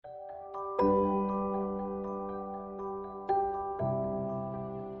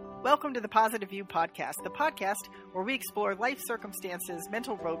welcome to the Positive View Podcast, the podcast where we explore life circumstances,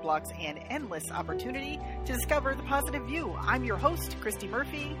 mental roadblocks, and endless opportunity to discover the positive view. I'm your host, Christy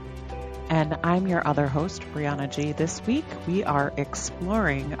Murphy. And I'm your other host, Brianna G. This week, we are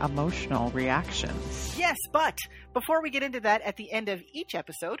exploring emotional reactions. Yes, but before we get into that, at the end of each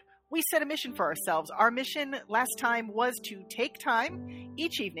episode, we set a mission for ourselves. Our mission last time was to take time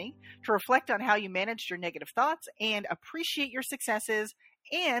each evening to reflect on how you managed your negative thoughts and appreciate your successes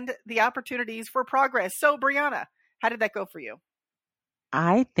and the opportunities for progress. So, Brianna, how did that go for you?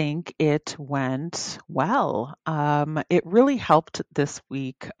 I think it went well. It really helped this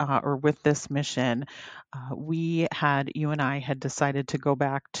week, or with this mission. You and I had decided to go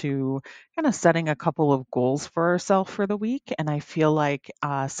back to kind of setting a couple of goals for ourselves for the week. And I feel like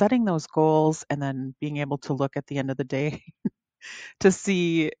setting those goals and then being able to look at the end of the day to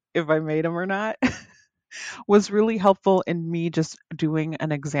see if I made them or not was really helpful in me just doing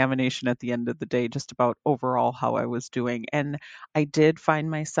an examination at the end of the day, just about overall how I was doing. And I did find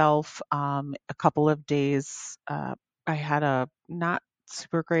myself a couple of days, I had a not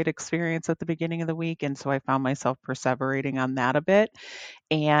super great experience at the beginning of the week. And so I found myself perseverating on that a bit.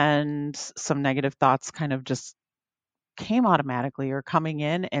 And some negative thoughts kind of just came automatically or coming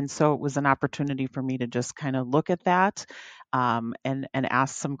in. And so it was an opportunity for me to just kind of look at that and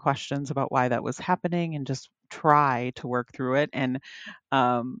ask some questions about why that was happening and just try to work through it. And,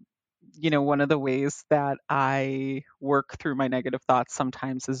 one of the ways that I work through my negative thoughts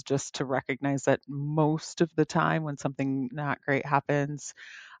sometimes is just to recognize that most of the time when something not great happens,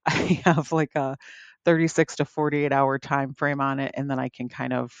 I have like a 36 to 48 hour time frame on it. And then I can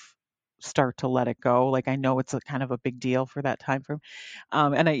kind of start to let it go. Like I know it's a kind of a big deal for that time frame.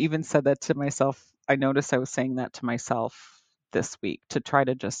 And I even said that to myself. I noticed I was saying that to myself this week to try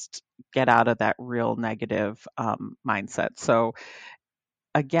to just get out of that real negative mindset. So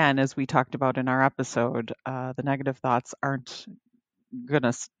again, as we talked about in our episode, the negative thoughts aren't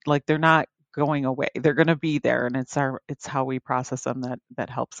gonna they're not going away. They're gonna be there, and it's how we process them that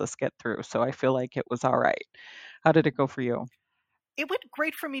helps us get through. So I feel like it was all right. How did it go for you? It went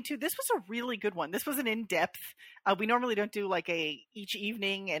great for me too. This was a really good one. This was an in-depth. We normally don't do like each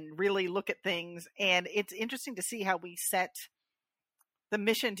evening and really look at things. And it's interesting to see how we set the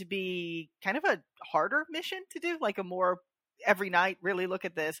mission to be kind of a harder mission to do, like a more every night, really look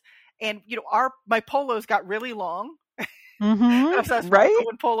at this. And, my polos got really long. Mm-hmm. Right?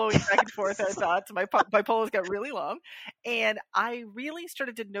 When poloing back and forth our thoughts, my polos got really long. And I really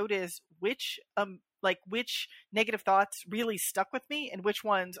started to notice which negative thoughts really stuck with me and which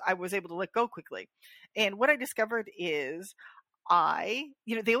ones I was able to let go quickly. And what I discovered is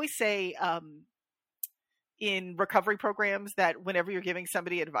they always say in recovery programs that whenever you're giving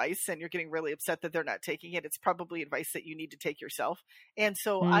somebody advice and you're getting really upset that they're not taking it, it's probably advice that you need to take yourself. And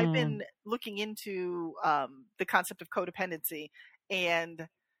so I've been looking into the concept of codependency and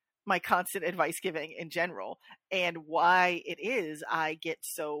my constant advice giving in general and why it is I get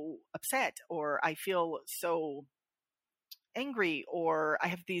so upset or I feel so angry or I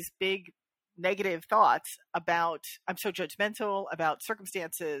have these big negative thoughts about I'm so judgmental about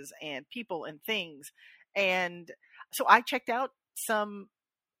circumstances and people and things. And so I checked out some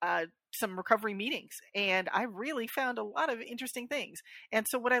recovery meetings and I really found a lot of interesting things. And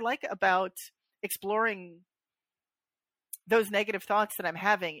so what I like about exploring those negative thoughts that I'm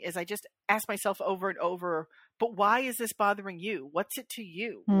having is I just ask myself over and over, but why is this bothering you? What's it to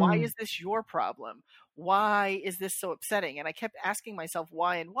you? Why is this your problem? Why is this so upsetting? And I kept asking myself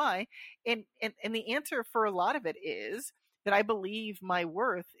why and why. And the answer for a lot of it is that I believe my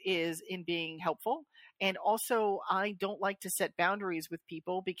worth is in being helpful. And also I don't like to set boundaries with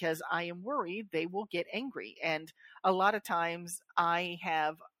people because I am worried they will get angry. And a lot of times I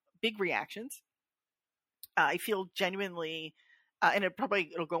have big reactions. I feel genuinely, and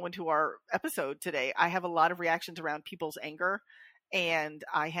it'll go into our episode today. I have a lot of reactions around people's anger, and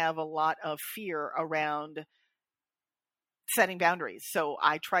I have a lot of fear around setting boundaries. So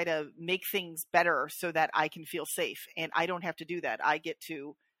I try to make things better so that I can feel safe, and I don't have to do that. I get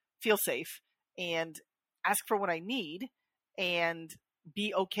to feel safe and ask for what I need and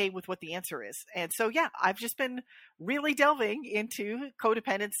be okay with what the answer is. And so, yeah, I've just been really delving into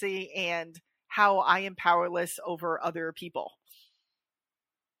codependency and how I am powerless over other people.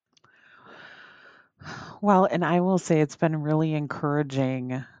 Well, and I will say it's been really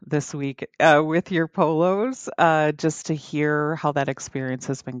encouraging this week with your polos, just to hear how that experience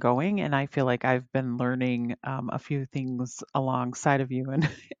has been going. And I feel like I've been learning a few things alongside of you.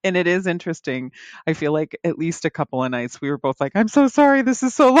 And it is interesting. I feel like at least a couple of nights we were both like, I'm so sorry this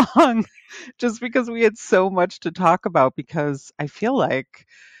is so long, just because we had so much to talk about, because I feel like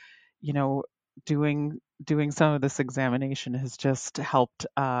you know, doing some of this examination has just helped.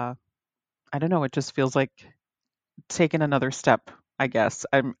 I don't know. It just feels like taking another step. I guess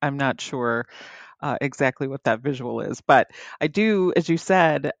I'm not sure exactly what that visual is, but I do, as you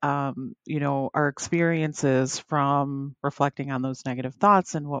said, our experiences from reflecting on those negative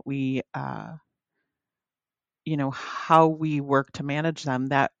thoughts and what we how we work to manage them,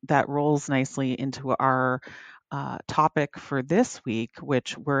 that rolls nicely into our topic for this week,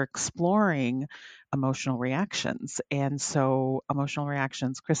 which we're exploring emotional reactions. And so emotional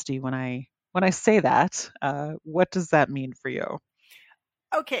reactions, Christy, when I say that, what does that mean for you?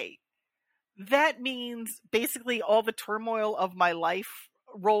 Okay, that means basically all the turmoil of my life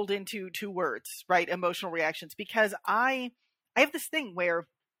rolled into two words, right? Emotional reactions. Because I have this thing where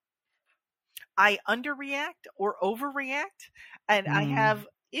I underreact or overreact, and I Mm, have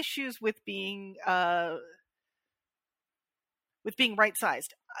issues with being right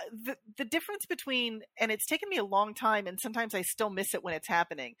sized. The difference between, and it's taken me a long time, and sometimes I still miss it when it's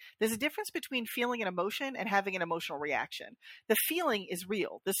happening. There's a difference between feeling an emotion and having an emotional reaction. The feeling is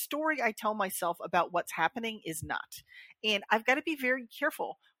real. The story I tell myself about what's happening is not. And I've got to be very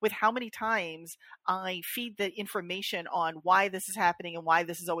careful with how many times I feed the information on why this is happening and why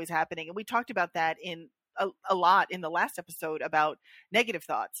this is always happening. And we talked about that in a lot in the last episode about negative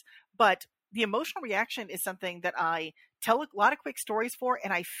thoughts. But the emotional reaction is something that I tell a lot of quick stories for,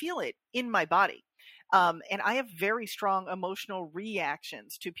 and I feel it in my body. And I have very strong emotional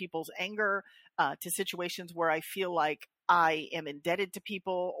reactions to people's anger, to situations where I feel like I am indebted to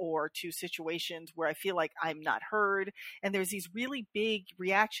people, or to situations where I feel like I'm not heard. And there's these really big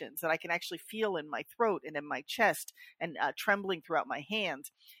reactions that I can actually feel in my throat and in my chest, and trembling throughout my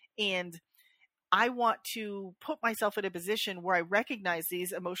hands. And I want to put myself in a position where I recognize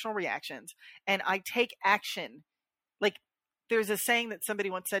these emotional reactions and I take action. Like, there's a saying that somebody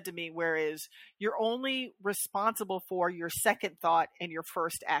once said to me, whereas you're only responsible for your second thought and your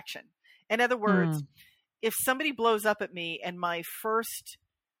first action. In other words, mm, if somebody blows up at me and my first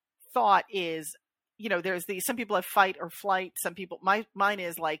thought is, there's some people have fight or flight. Some people, mine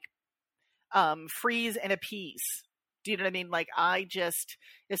is like, freeze and appease. Do you know what I mean? Like,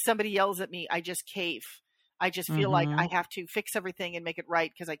 if somebody yells at me, I just cave. I just feel like I mm-hmm, have to fix everything and make it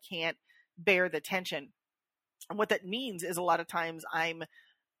right because I can't bear the tension. And what that means is a lot of times I'm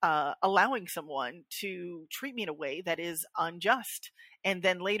allowing someone to treat me in a way that is unjust. And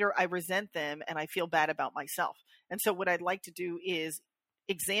then later I resent them and I feel bad about myself. And so, what I'd like to do is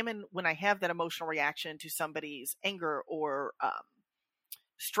examine when I have that emotional reaction to somebody's anger or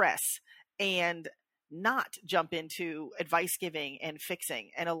stress, and not jump into advice giving and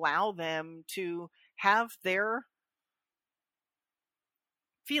fixing, and allow them to have their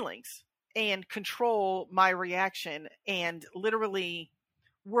feelings and control my reaction, and literally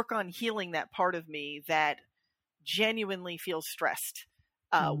work on healing that part of me that genuinely feels stressed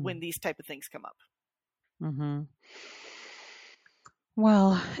when these type of things come up. mm-hmm.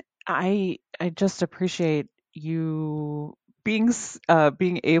 Well, I just appreciate you being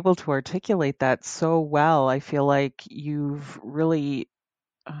able to articulate that so well. I feel like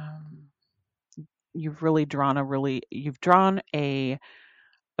um, you've drawn a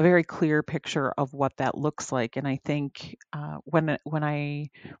very clear picture of what that looks like. And I think when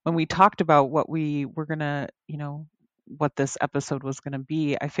we talked about what we were gonna, what this episode was gonna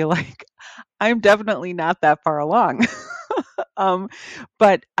be, I feel like I'm definitely not that far along. um,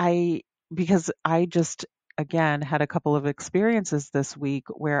 but because I just again had a couple of experiences this week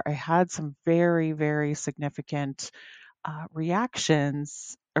where I had some very, very significant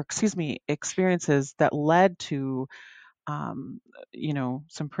reactions, or excuse me, experiences that led to um,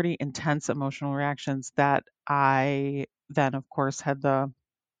 some pretty intense emotional reactions that I then, of course,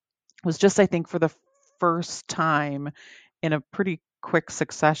 was just, I think, for the first time in a pretty quick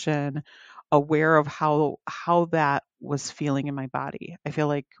succession, aware of how that was feeling in my body. I feel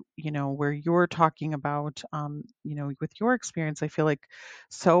like, where you're talking about, with your experience, I feel like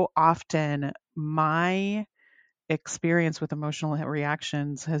so often my experience with emotional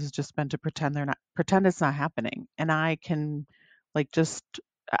reactions has just been to pretend it's not happening, and I can like just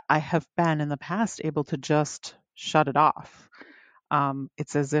I have been in the past able to just shut it off.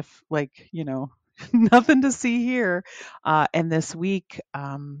 It's as if like nothing to see here. And this week,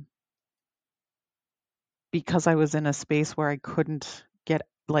 because I was in a space where I couldn't get,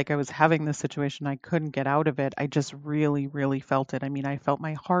 like, I was having this situation, I couldn't get out of it. I just really, really felt it. I mean, I felt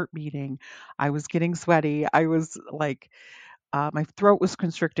my heart beating. I was getting sweaty. I was like, my throat was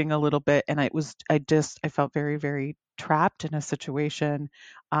constricting a little bit, and I felt very, very trapped in a situation.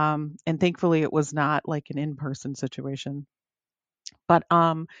 And thankfully, it was not like an in person situation. But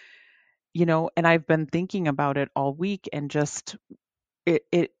and I've been thinking about it all week, and just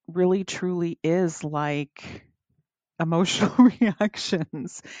it really truly is like emotional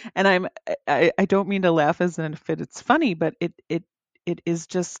reactions. And I don't mean to laugh as if it's funny, but it is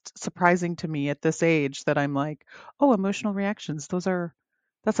just surprising to me at this age that I'm like, oh, emotional reactions,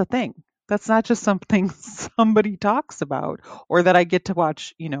 that's a thing. That's not just something somebody talks about or that I get to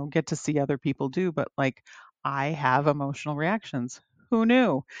watch, get to see other people do, but like I have emotional reactions. Who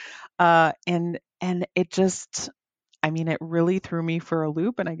knew? And it just, I mean, it really threw me for a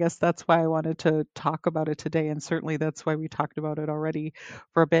loop, and I guess that's why I wanted to talk about it today, and certainly that's why we talked about it already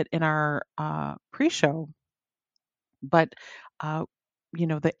for a bit in our pre-show. But uh,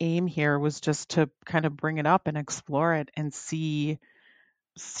 the aim here was just to kind of bring it up and explore it and see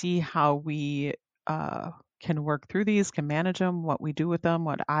how we uh, can work through these, can manage them, what we do with them,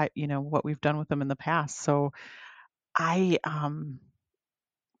 what we've done with them in the past. So I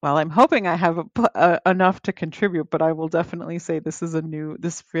well, I'm hoping I have enough to contribute, but I will definitely say this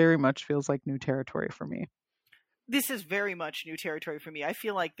very much feels like new territory for me. This is very much new territory for me. I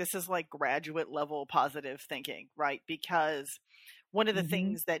feel like this is like graduate level positive thinking, right? Because one of the Hmm.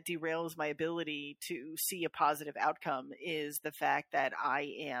 things that derails my ability to see a positive outcome is the fact that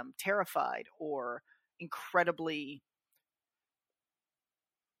I am terrified or incredibly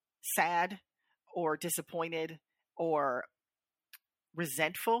sad or disappointed or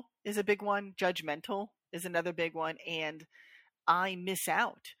resentful is a big one. Judgmental is another big one. And I miss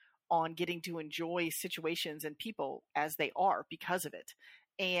out on getting to enjoy situations and people as they are because of it.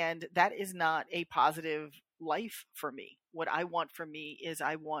 And that is not a positive life for me. What I want for me is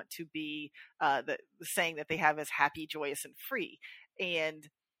I want to be the saying that they have is happy, joyous, and free. And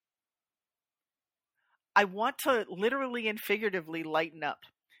I want to literally and figuratively lighten up.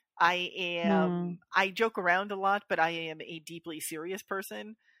 Mm, I joke around a lot, but I am a deeply serious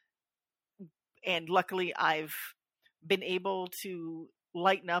person. And luckily, I've been able to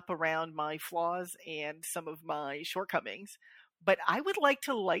lighten up around my flaws and some of my shortcomings. But I would like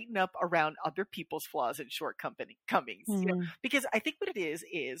to lighten up around other people's flaws and shortcomings, mm, because I think what it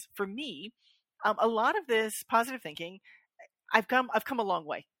is for me, a lot of this positive thinking, I've come a long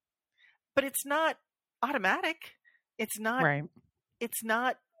way, but it's not automatic. It's not, right. it's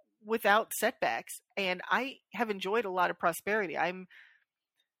not without setbacks. And I have enjoyed a lot of prosperity.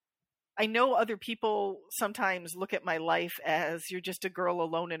 I know other people sometimes look at my life as you're just a girl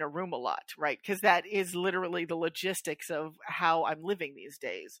alone in a room a lot, right? Because that is literally the logistics of how I'm living these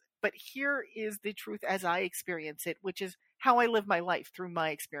days. But here is the truth as I experience it, which is how I live my life through my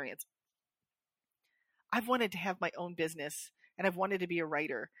experience. I've wanted to have my own business and I've wanted to be a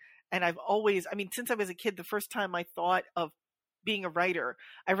writer. And I've always, I mean, since I was a kid, the first time I thought of being a writer,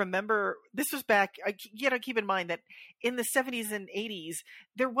 I remember this was back, you got to keep in mind that in the 70s and 80s,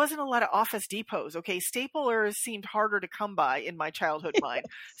 there wasn't a lot of Office Depots. Okay. Staplers seemed harder to come by in my childhood mind.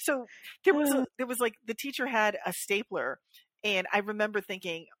 So Uh, there was like the teacher had a stapler. And I remember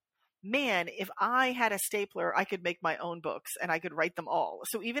thinking, man, if I had a stapler, I could make my own books and I could write them all.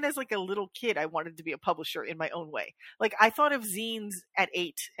 So even as like a little kid, I wanted to be a publisher in my own way. Like I thought of zines at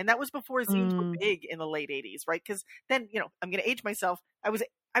 8, and that was before zines were mm, big in the late 80s, right? Because then, I'm going to age myself. That was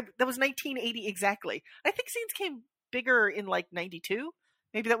 1980 exactly. I think zines came bigger in like 92.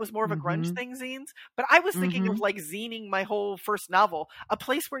 Maybe that was more of a grunge mm-hmm, thing, zines. But I was thinking of mm-hmm. like zining my whole first novel, A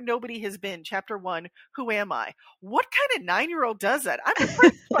Place Where Nobody Has Been, Chapter 1, Who Am I? What kind of 9-year-old does that? I'm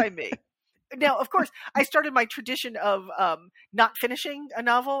impressed by me. Now, of course, I started my tradition of not finishing a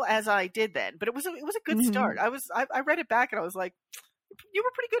novel as I did then, but it was a good Hmm. start. I read it back and I was like, you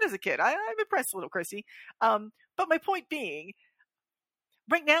were pretty good as a kid. I'm impressed, little Chrissy. But my point being,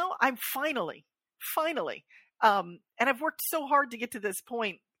 right now, I'm finally, and I've worked so hard to get to this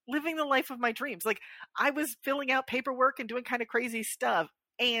point, living the life of my dreams. Like I was filling out paperwork and doing kind of crazy stuff,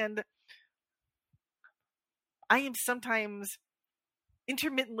 and I am sometimes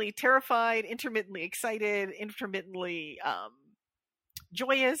intermittently terrified, intermittently excited, intermittently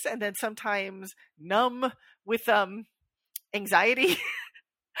joyous, and then sometimes numb with anxiety.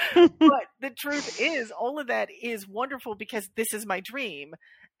 But the truth is, all of that is wonderful because this is my dream.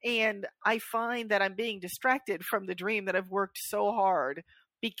 And I find that I'm being distracted from the dream that I've worked so hard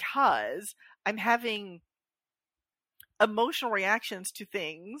because I'm having emotional reactions to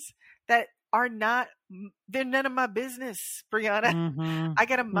things that are not, they're none of my business, Brianna. Mm-hmm. I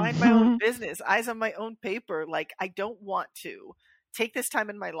got to mind my own Mm-hmm. business, eyes on my own paper. Like, I don't want to take this time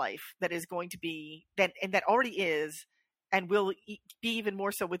in my life that is going to be, that already is, and will be even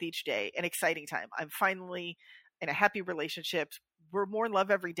more so with each day, an exciting time. I'm finally in a happy relationship. We're more in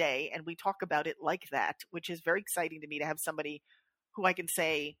love every day, and we talk about it like that, which is very exciting to me to have somebody who I can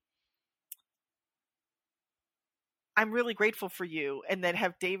say, I'm really grateful for you, and then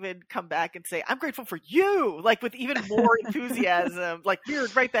have David come back and say, I'm grateful for you, like with even more enthusiasm, like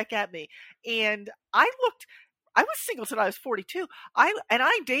mirrored right back at me. And I was single till I was 42.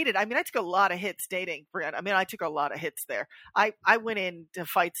 I dated. I mean, I took a lot of hits dating, Brian. I mean, I took a lot of hits there. I went into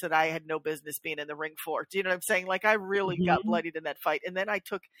fights that I had no business being in the ring for. Do you know what I'm saying? Like, I really got Mhm. bloodied in that fight, and then I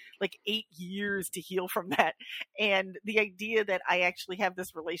took like 8 years to heal from that. And the idea that I actually have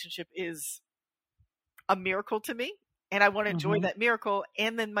this relationship is a miracle to me, and I want to enjoy Mhm. that miracle.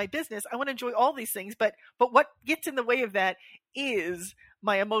 And then my business, I want to enjoy all these things, but what gets in the way of that is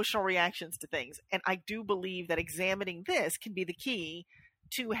my emotional reactions to things. And I do believe that examining this can be the key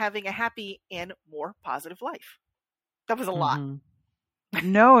to having a happy and more positive life. That was a lot. Mhm.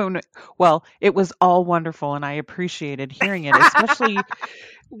 No, no, well, it was all wonderful, and I appreciated hearing it, especially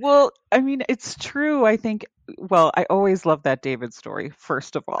well, I mean, it's true, I think well, I always love that David story,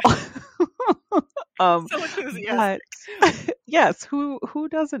 first of all. So But enthusiastic. yes, who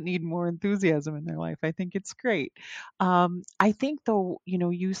doesn't need more enthusiasm in their life? I think it's great. I think though,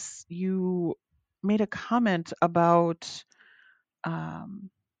 you made a comment about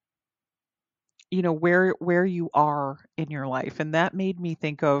um where you are in your life, and that made me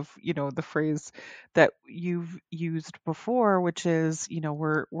think of the phrase that you've used before, which is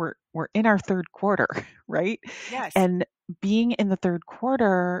we're in our third quarter right? Yes. And being in the third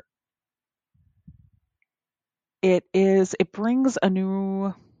quarter, it brings a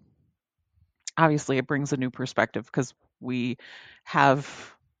new obviously it brings a new perspective because we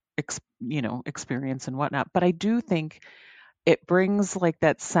have experience and whatnot, but I do think it brings like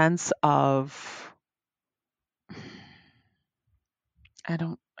that sense of I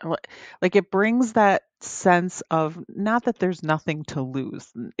don't like it brings that sense of not that there's nothing to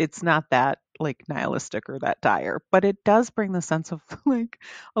lose. It's not that like nihilistic or that dire, but it does bring the sense of like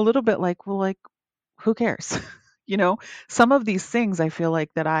a little bit like, well, like who cares? you know, some of these things I feel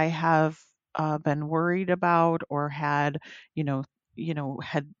like that I have been worried about or had, you know,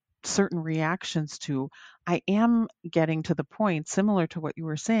 had certain reactions to. I am getting to the point, similar to what you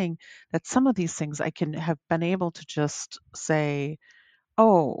were saying, that some of these things I can have been able to just say,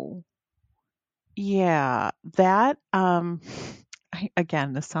 oh, yeah, that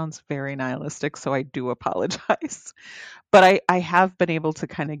again, this sounds very nihilistic, so I do apologize. But I have been able to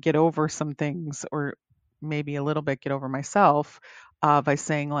kind of get over some things, or maybe a little bit get over myself, by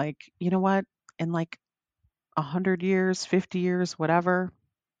saying like, you know what, in like 100 years, 50 years, whatever,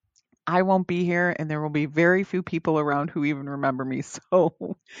 I won't be here, and there will be very few people around who even remember me.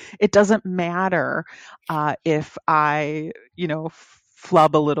 So it doesn't matter if I,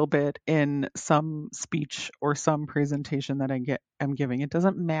 flub a little bit in some speech or some presentation that am giving. It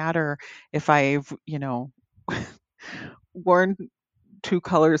doesn't matter if I've, worn two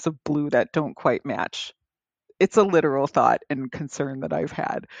colors of blue that don't quite match. It's a literal thought and concern that I've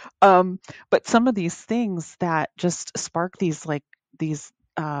had. But some of these things that just spark these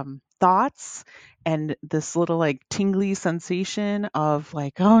thoughts and this little like tingly sensation of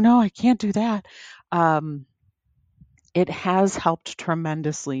like, oh no, I can't do that. Um, it has helped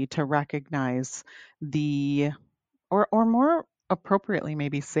tremendously to recognize the, or more appropriately,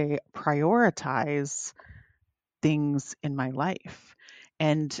 maybe say prioritize things in my life.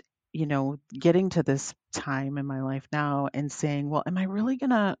 And, getting to this time in my life now and saying, well, am I going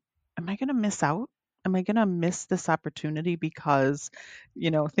to miss out? Am I going to miss this opportunity because,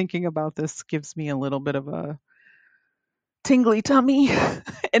 thinking about this gives me a little bit of a tingly tummy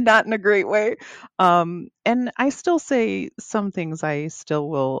and not in a great way. And I still say some things I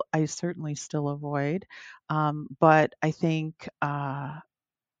certainly still avoid. But I think,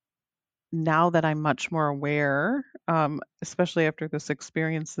 now that I'm much more aware, especially after this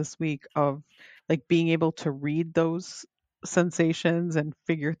experience this week of like being able to read those sensations and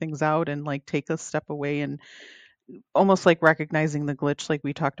figure things out and like take a step away and almost like recognizing the glitch like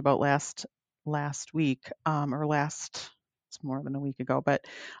we talked about last week, or last it's more than a week ago, but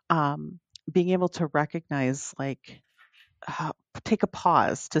um being able to recognize like uh, take a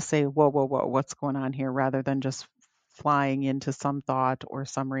pause to say whoa, what's going on here, rather than just flying into some thought or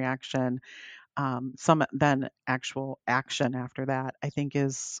some reaction, some then actual action after that, I think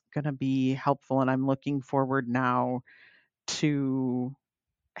is going to be helpful. And I'm looking forward now to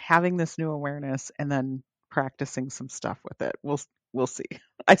having this new awareness and then practicing some stuff with it. We'll see.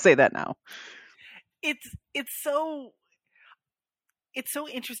 I say that now. It's it's so it's so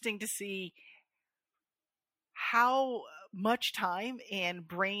interesting to see how much time and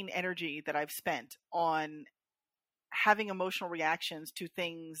brain energy that I've spent on having emotional reactions to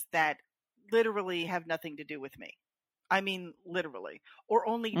things that literally have nothing to do with me. I mean, literally, or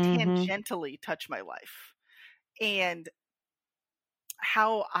only Mhm. tangentially touch my life. and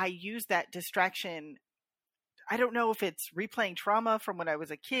how I use that distraction. I don't know if it's replaying trauma from when I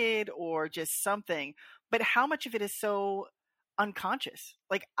was a kid or just something, but how much of it is so unconscious?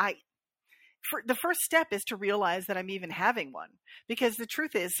 Like the first step is to realize that I'm even having one. Because the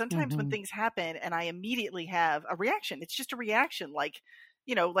truth is, sometimes when Mhm. things happen and I immediately have a reaction, it's just a reaction, like,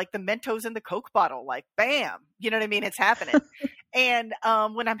 like the Mentos in the Coke bottle, like bam, you know what I mean? It's happening. And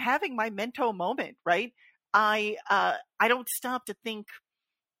when I'm having my Mento moment, right, I don't stop to think.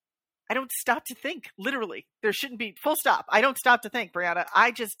 I don't stop to think, literally. There shouldn't be full stop. I don't stop to think, Brianna.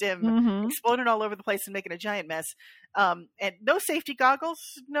 I just am Mhm. exploding all over the place and making a giant mess. And no safety goggles,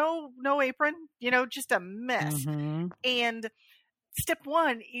 no apron, just a mess. Mhm. And step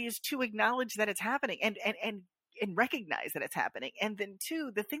one is to acknowledge that it's happening and recognize that it's happening. And then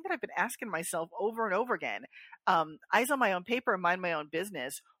two, the thing that I've been asking myself over and over again, eyes on my own paper, mind my own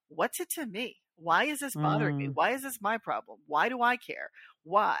business. What's it to me? Why is this bothering me? Mm. Why is this my problem? Why do I care?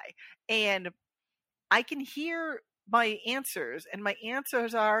 Why? And I can hear my answers, and my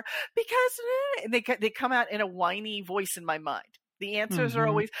answers are because, and they come out in a whiny voice in my mind. The answers are Mhm.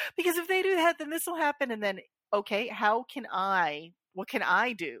 always because if they do that, then this will happen, and then okay, what can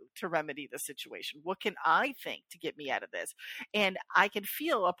I do to remedy the situation? What can I think to get me out of this? And I can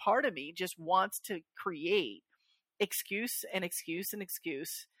feel a part of me just wants to create excuse and excuse and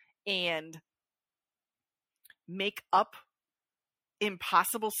excuse and make up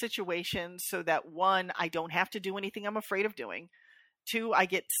impossible situations so that one, I don't have to do anything I'm afraid of doing. Two, I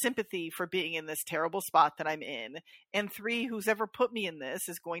get sympathy for being in this terrible spot that I'm in. And three, who's ever put me in this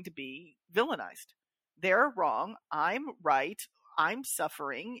is going to be villainized. They're wrong. I'm right. I'm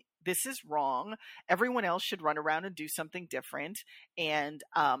suffering. This is wrong. Everyone else should run around and do something different. And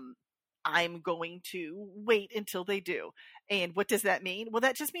I'm going to wait until they do. And what does that mean? Well,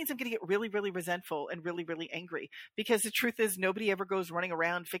 that just means I'm going to get really, really resentful and really, really angry because the truth is nobody ever goes running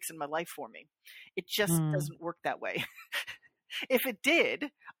around fixing my life for me. It just Mm. doesn't work that way. If it did,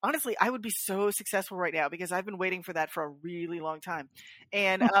 honestly, I would be so successful right now because I've been waiting for that for a really long time.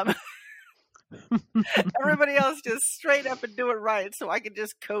 And everybody else just straight up and do it right so I can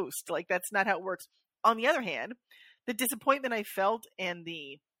just coast. Like, that's not how it works. On the other hand, the disappointment I felt and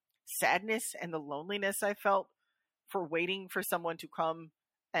the sadness and the loneliness I felt for waiting for someone to come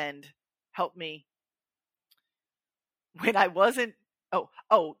and help me when I wasn't.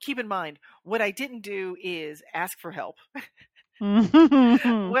 Keep in mind, what I didn't do is ask for help.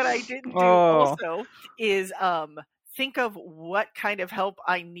 What I didn't do Oh. also is think of what kind of help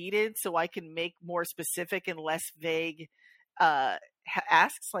I needed so I can make more specific and less vague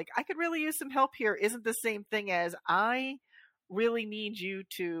asks. Like, I could really use some help here isn't the same thing as I really need you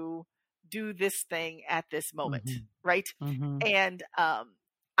to do this thing at this moment, Mhm. right? Mhm. And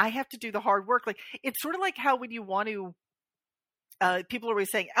I have to do the hard work. Like, it's sort of like how when you want to people are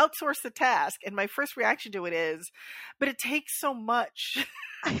always saying outsource the task, and my first reaction to it is, but it takes so much.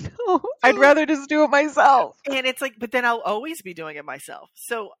 I know. I'd rather just do it myself. And it's like, but then I'll always be doing it myself.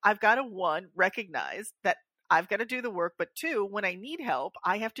 So I've got to one, recognize that I've got to do the work, but two, when I need help,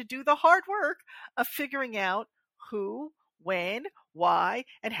 I have to do the hard work of figuring out who, when, why,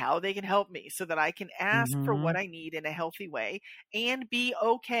 and how they can help me so that I can ask for what Mhm. I need in a healthy way and be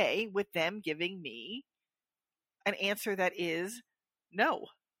okay with them giving me an answer that is no.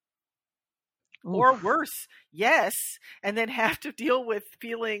 Or Oof. worse, yes, and then have to deal with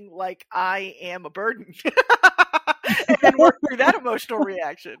feeling like I am a burden. And then work through that emotional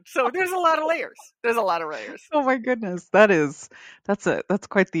reaction. So there's a lot of layers. There's a lot of layers. Oh my goodness. That's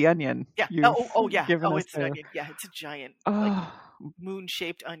quite the onion Yeah. you've Yeah. given Oh, us it's an there. onion. Yeah, it's a giant, like Oh,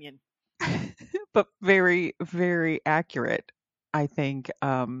 moon-shaped onion. but very, very accurate, I think.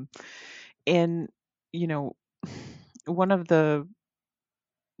 And you know, one of the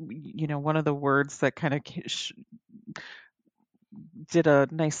one of the words that kind of did a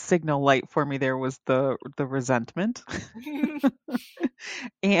nice signal light for me there was the resentment.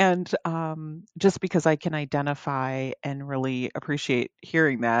 And just because I can identify and really appreciate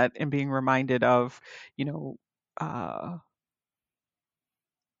hearing that and being reminded of, you know, uh,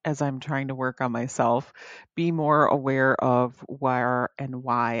 as I'm trying to work on myself, be more aware of where and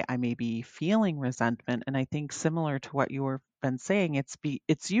why I may be feeling resentment. And I think similar to what you were been saying,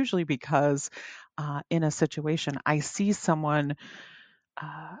 it's usually because in a situation I see someone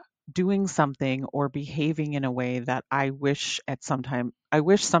uh, doing something or behaving in a way that I wish sometimes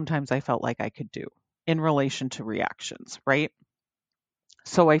I felt like I could do in relation to reactions, right?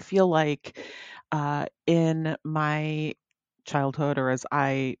 So I feel like in my childhood or as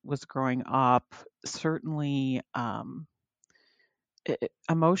I was growing up, certainly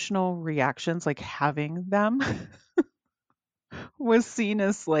emotional reactions, like having them was seen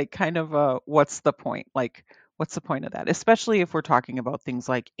as like kind of a what's the point? Like, what's the point of that? Especially if we're talking about things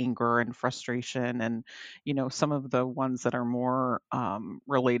like anger and frustration and, some of the ones that are more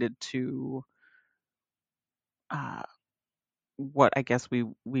related to uh, what I guess we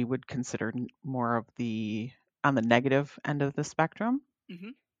would consider more of the on the negative end of the spectrum.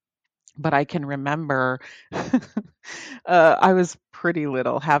 Hmm. But I can remember I was pretty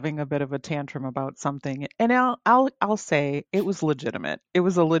little having a bit of a tantrum about something, and I'll say it was legitimate. It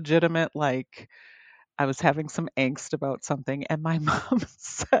was a legitimate, like, I was having some angst about something, and my mom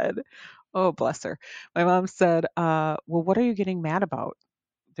said, "Oh, bless her." My mom said, "Well, what are you getting mad about?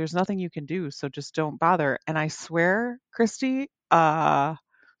 There's nothing you can do, so just don't bother." And I swear, Christy, that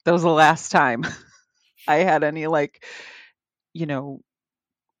was the last time I had any, like, you know,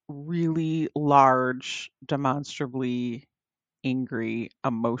 really large, demonstrably angry,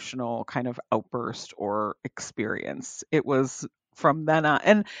 emotional kind of outburst or experience. It was from then on.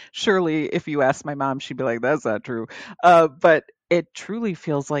 And surely, if you ask my mom, she'd be like, "That's not true." But it truly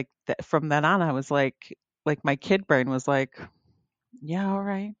feels like that from then on, I was like my kid brain was like, "Yeah, all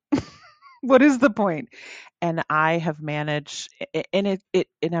right. What is the point?" And I have managed, and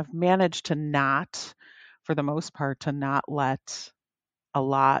and I've managed to not, for the most part, to not let a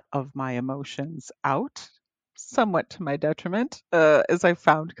lot of my emotions out, somewhat to my detriment, as I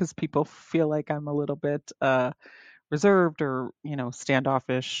found, because people feel like I'm a little bit reserved or,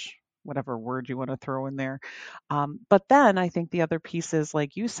 standoffish, whatever word you want to throw in there. But then I think the other piece is,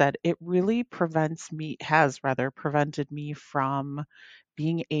 like you said, it really has rather prevented me from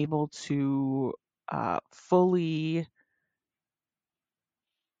being able to fully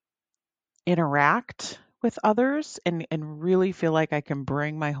interact with others and really feel like I can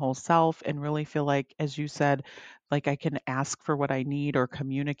bring my whole self and really feel like, as you said, like I can ask for what I need or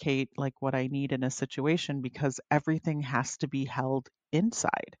communicate like what I need in a situation, because everything has to be held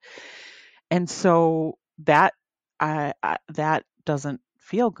inside. And so that doesn't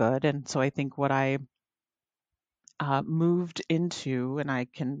feel good. And so I think what I moved into, and I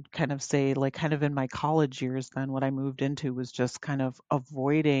can kind of say, like, kind of in my college years, then what I moved into was just kind of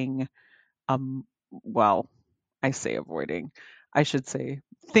avoiding um, well, I say avoiding. I should say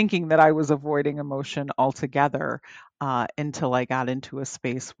thinking that I was avoiding emotion altogether, until I got into a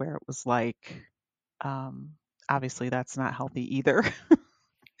space where it was like, um, obviously that's not healthy either.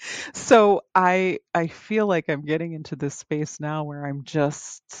 So I feel like I'm getting into this space now where I'm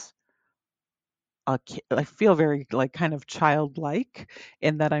just I feel very like kind of childlike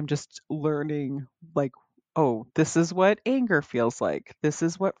in that I'm just learning, like, oh, this is what anger feels like. This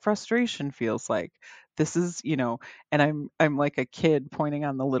is what frustration feels like. This is, and I'm like a kid pointing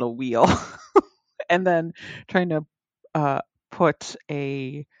on the little wheel and then trying to put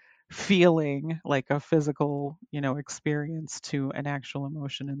a feeling, like a physical, experience to an actual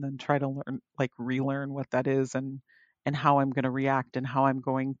emotion, and then try to learn, like, relearn what that is, and how I'm going to react and how I'm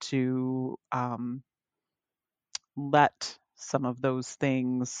going to let some of those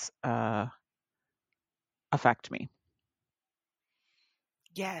things affect me.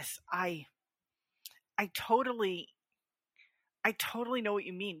 Yes, I totally I totally know what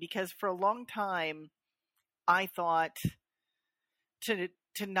you mean, because for a long time I thought to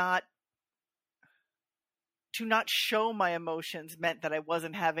to not to not show my emotions meant that I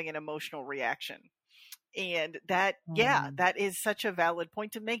wasn't having an emotional reaction. And that, yeah, Mm. that is such a valid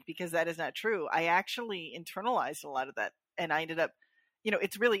point to make, because that is not true. I actually internalized a lot of that, and I ended up,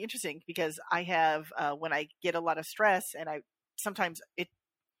 it's really interesting because I have, when I get a lot of stress, and sometimes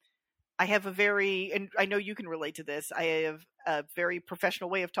I have a very, and I know you can relate to this, I have a very professional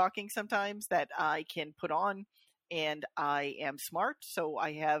way of talking sometimes that I can put on, and I am smart. So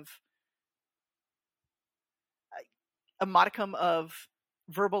I have a modicum of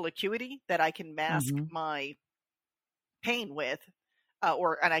verbal acuity that I can mask Mhm. my pain with,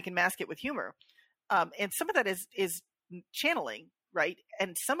 and I can mask it with humor. And some of that is channeling, right?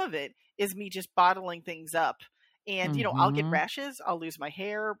 And some of it is me just bottling things up. And I'll get Mhm. rashes, I'll lose my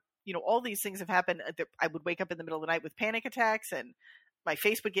hair. All these things have happened. I would wake up in the middle of the night with panic attacks, and my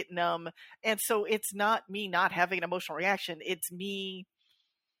face would get numb. And so it's not me not having an emotional reaction; it's me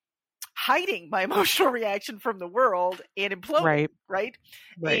hiding my emotional reaction from the world and imploding, Right. right?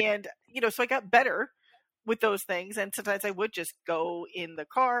 Right. And so I got better with those things, and sometimes I would just go in the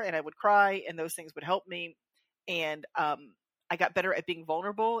car and I would cry, and those things would help me. And I got better at being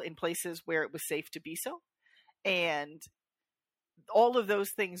vulnerable in places where it was safe to be so, and all of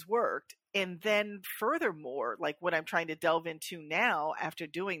those things worked. And then furthermore, like what I'm trying to delve into now after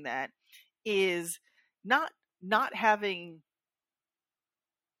doing that is not not having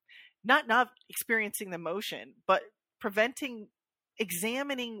not experiencing the emotion, but preventing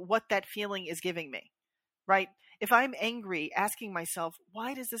examining what that feeling is giving me, right? If I'm angry, asking myself,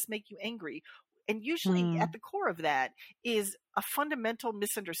 why does this make you angry? And usually at Mm, the core of that is a fundamental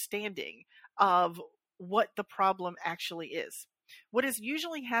misunderstanding of what the problem actually is. What is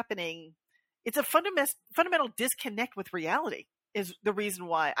usually happening, it's a fundamental disconnect with reality, is the reason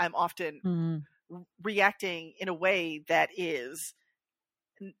why I'm often mm, reacting in a way that is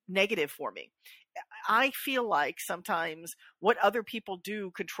negative for me. I feel like sometimes what other people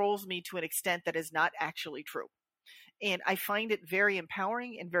do controls me to an extent that is not actually true. And I find it very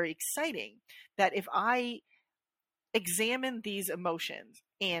empowering and very exciting that if I examine these emotions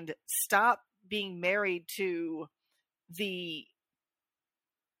and stop being married to the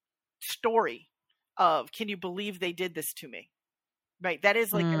story of, can you believe they did this to me? Right. That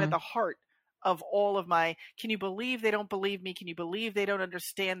is like kind of mm. the heart of all of my, can you believe they don't believe me? Can you believe they don't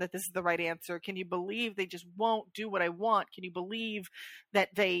understand that this is the right answer? Can you believe they just won't do what I want? Can you believe that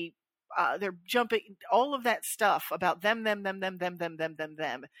they're jumping all of that stuff about them,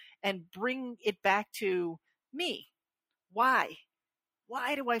 and bring it back to me? Why?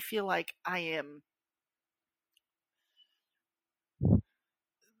 Why do I feel like I am,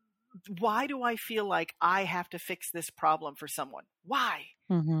 why do I feel like I have to fix this problem for someone? Why?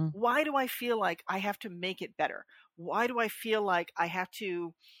 Mhm. Why do I feel like I have to make it better? Why do I feel like I have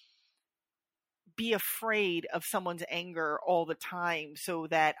to be afraid of someone's anger all the time so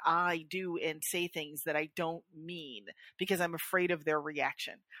that I do and say things that I don't mean because I'm afraid of their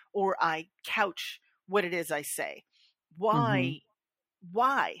reaction, or I couch what it is I say? Mhm. Why?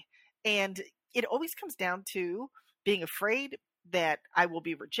 Why? And it always comes down to being afraid that I will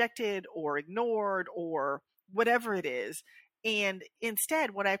be rejected or ignored or whatever it is. And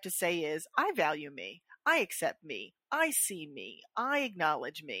instead, what I have to say is, I value me. I accept me. I see me. I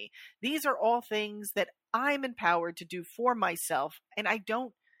acknowledge me. These are all things that I'm empowered to do for myself. And I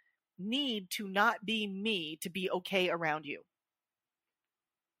don't need to not be me to be okay around you.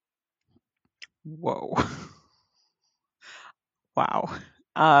 Whoa. Wow.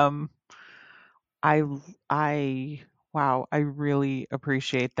 Um, I I wow, I really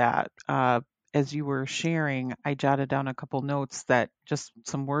appreciate that. As you were sharing, I jotted down a couple notes, that just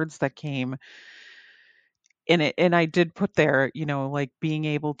some words that came in it, and I did put there, like being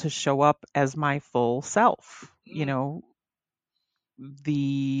able to show up as my full self. Mm,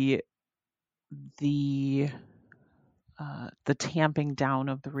 The the the tamping down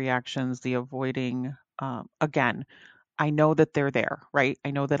of the reactions, the avoiding. Again, I know that they're there, right?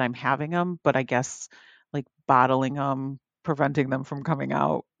 I know that I'm having them, but I guess like bottling them, preventing them from coming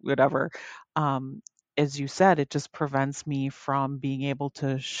out, whatever. Um, as you said, it just prevents me from being able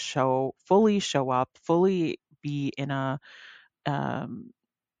to fully show up, fully be um,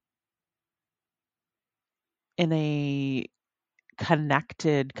 in a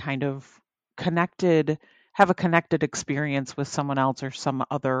connected kind of connected have a connected experience with someone else or some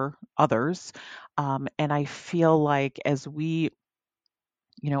others. And I feel like as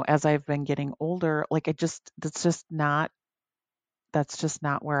I've been getting older, like that's just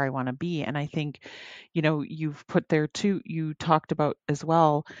not where I want to be. And I think, you've put there too, you talked about as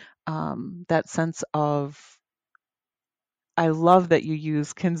well, that sense of, I love that you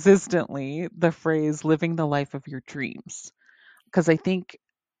use consistently the phrase living the life of your dreams. Because I think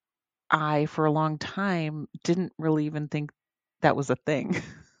for a long time, didn't really even think that was a thing.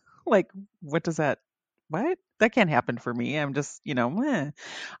 Like, what does that, what? That can't happen for me. I'm just, meh.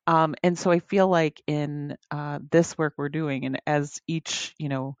 And so I feel like in this work we're doing, and as each,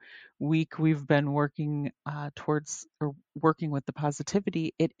 week we've been working towards or working with the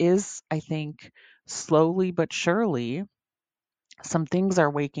positivity, it is, I think, slowly but surely, some things are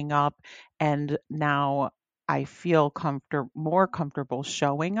waking up, and now I feel more comfortable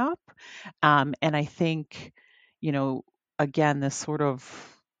showing up. And I think, you know, again, this sort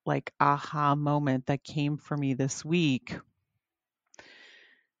of like aha moment that came for me this week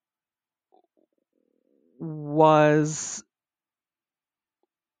was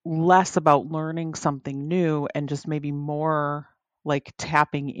less about learning something new and just maybe more like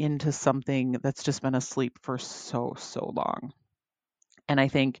tapping into something that's just been asleep for so long. And I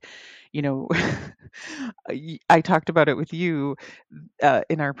think, you know, I talked about it with you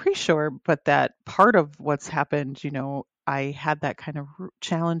in our pre-show, but that part of what's happened, I had that kind of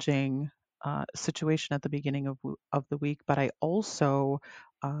challenging situation at the beginning of the week, but I also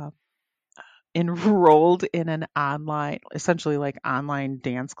uh, enrolled in an online, essentially like online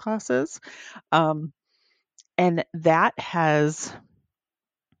dance classes. Um, and that has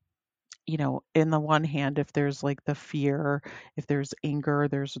in the one hand, if there's like the fear, if there's anger,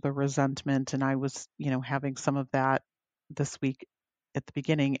 there's the resentment. And I was, having some of that this week at the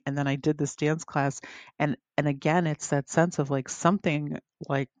beginning. And then I did this dance class. And again, it's that sense of like something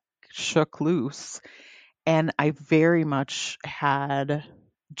like shook loose. And I very much had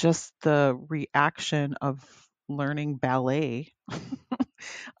just the reaction of learning ballet,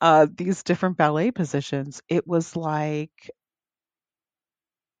 these different ballet positions. It was like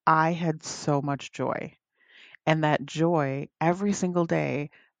I had so much joy. And that joy, every single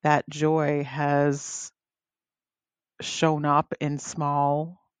day, that joy has shown up in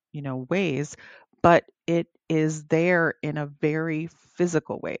small, ways, but it is there in a very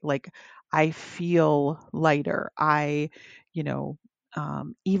physical way. Like I feel lighter. You know,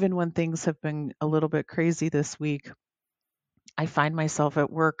 even when things have been a little bit crazy this week, I find myself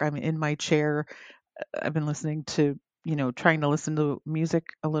at work, I'm in my chair. I've been listening to, trying to listen to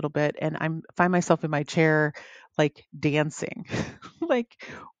music a little bit, and find myself in my chair, like dancing, like,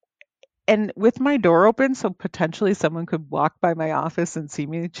 and with my door open, so potentially someone could walk by my office and see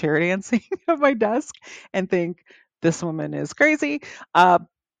me chair dancing at my desk and think this woman is crazy. Uh,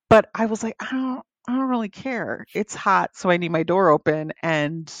 but I was like, I don't really care. It's hot, so I need my door open,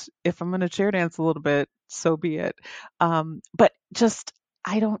 and if I'm going to chair dance a little bit, so be it. But just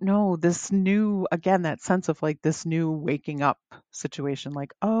I don't know, this new, again, that sense of like this new waking up situation,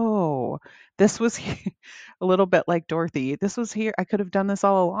 like, oh, this was a little bit like Dorothy. This was here. I could have done this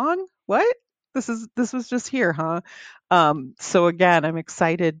all along. What? This was just here, huh? So again, I'm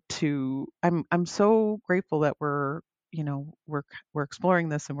excited to. I'm so grateful that we're exploring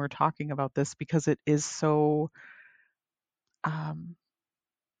this and we're talking about this because it is so um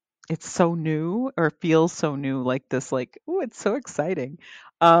it's so new, or feels so new, like this, like, oh, it's so exciting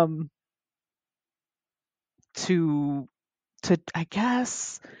um to I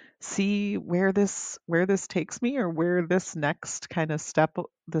guess see where this takes me, or where this next kind of step,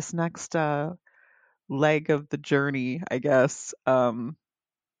 this next leg of the journey, I guess, where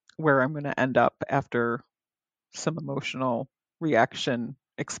I'm going to end up after some emotional reaction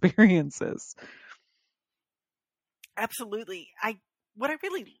experiences. Absolutely. What I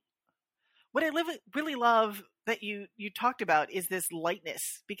really what I really love that you talked about is this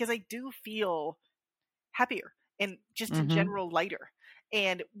lightness, because I do feel happier and just in Mhm. general lighter.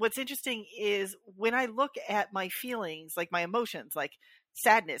 And what's interesting is when I look at my feelings, like my emotions, like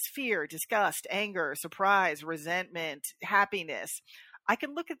sadness, fear, disgust, anger, surprise, resentment, happiness, I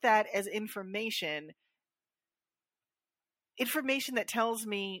can look at that as information that tells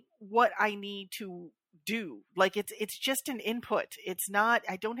me what I need to do. Like it's just an input. It's not,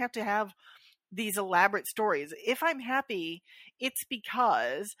 I don't have to have these elaborate stories. If I'm happy, it's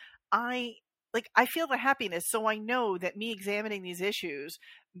because I I feel the happiness, so I know that me examining these issues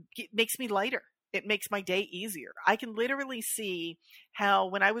makes me lighter. It makes my day easier. I can literally see how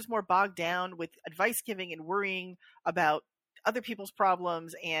when I was more bogged down with advice giving and worrying about other people's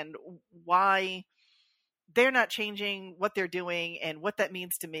problems and why they're not changing what they're doing and what that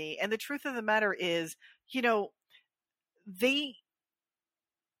means to me. And the truth of the matter is, you know, they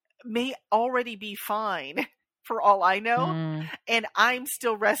may already be fine for all I know, Mm, and I'm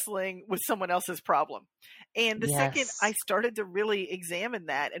still wrestling with someone else's problem. And the second I yes. started to really examine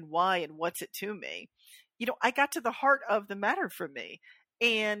that and why and what's it to me, I got to the heart of the matter for me.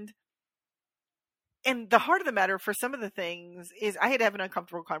 And the heart of the matter for some of the things is I had to have an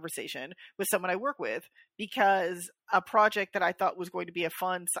uncomfortable conversation with someone I work with, because a project that I thought was going to be a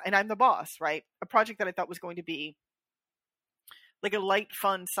fun, and I'm the boss, right? A project that I thought was going to be like a light,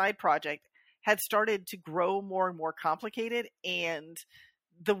 fun side project had started to grow more and more complicated. And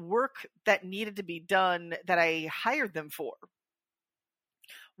the work that needed to be done that I hired them for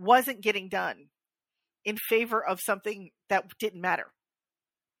wasn't getting done in favor of something that didn't matter.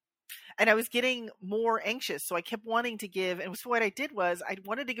 And I was getting more anxious. So I kept wanting to give, and so what I did was I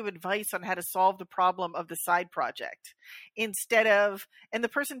wanted to give advice on how to solve the problem of the side project instead of, and the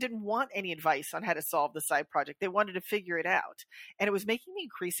person didn't want any advice on how to solve the side project. They wanted to figure it out. And it was making me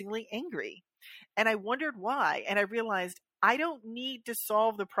increasingly angry. And I wondered why. And I realized I don't need to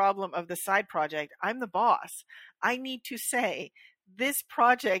solve the problem of the side project. I'm the boss. I need to say, this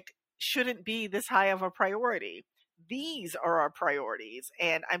project shouldn't be this high of a priority. These are our priorities.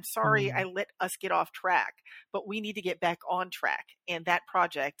 And I'm sorry I Mm, let us get off track, but we need to get back on track. And that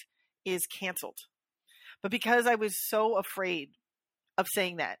project is canceled. But because I was so afraid of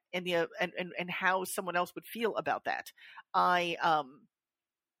saying that and and how someone else would feel about that, I I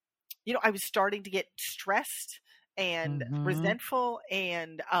was starting to get stressed and mhm. resentful,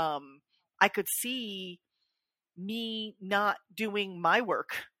 and I could see me not doing my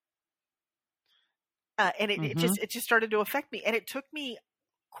work And it Mhm. just started to affect me. And it took me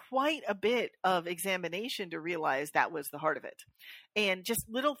quite a bit of examination to realize that was the heart of it. And just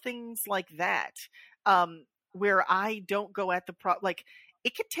little things like that, where I don't go at like,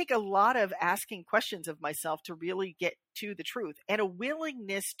 it could take a lot of asking questions of myself to really get to the truth, and a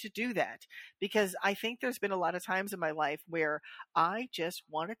willingness to do that. Because I think there's been a lot of times in my life where I just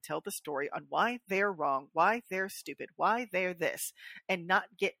want to tell the story on why they're wrong, why they're stupid, why they're this, and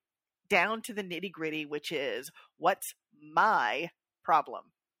not get down to the nitty gritty, which is what's my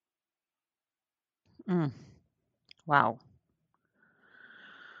problem. Mm. Wow.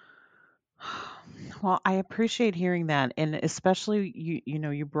 Well, I appreciate hearing that, and especially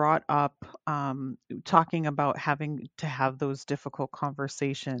you brought up talking about having to have those difficult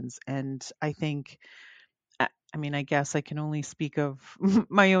conversations, and I think I mean, I guess I can only speak of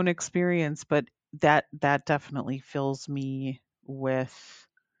my own experience, but that definitely fills me with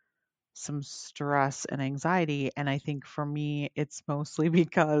some stress and anxiety, and I think for me it's mostly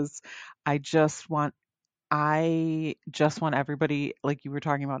because I just want I just want everybody, like you were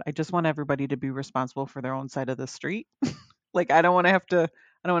talking about, I just want everybody to be responsible for their own side of the street. Like I don't want to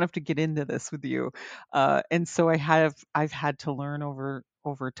have to get into this with you. And so I've had to learn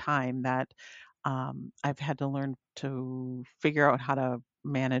over time that I've had to learn to figure out how to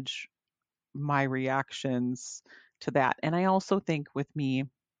manage my reactions to that. And I also think with me,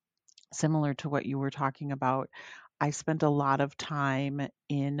 similar to what you were talking about, I spent a lot of time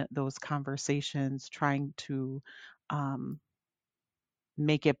in those conversations trying to um,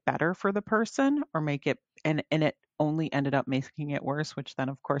 make it better for the person or make it and it only ended up making it worse, which then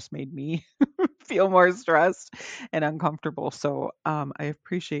of course made me feel more stressed and uncomfortable. So I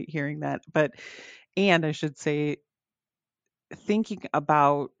appreciate hearing that. But and I should say, thinking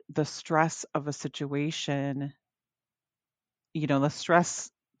about the stress of a situation, the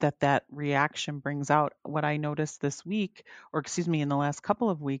stress that reaction brings out, what I noticed this week, or excuse me, in the last couple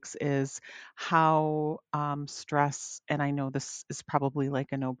of weeks, is how stress, and I know this is probably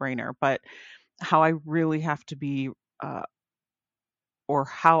like a no brainer, but how I really have to be, uh, or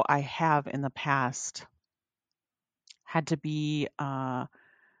how I have in the past had to be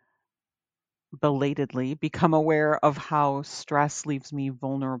belatedly become aware of how stress leaves me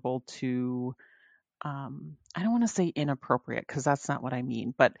vulnerable to I don't want to say inappropriate because that's not what I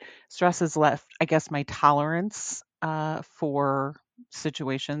mean, but stress has left, I guess, my tolerance for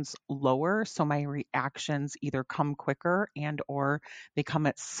situations lower, so my reactions either come quicker and or they come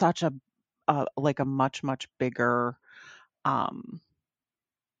at such a like a much bigger um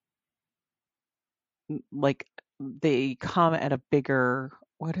like they come at a bigger,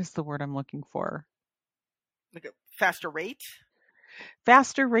 what is the word I'm looking for, Like a faster rate,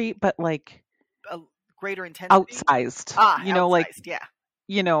 faster rate, but like a greater intensity. outsized, Ah, outsized. Yeah.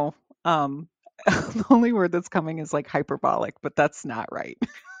 you know um the only word that's coming is like hyperbolic, but that's not right.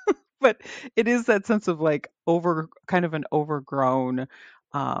 But it is that sense of like over, kind of an overgrown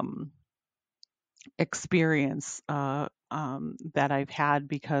um experience that I've had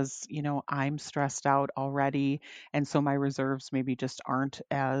because I'm stressed out already, and so my reserves maybe just aren't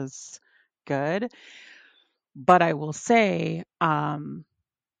as good. But I will say,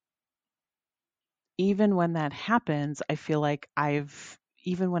 even when that happens, I feel like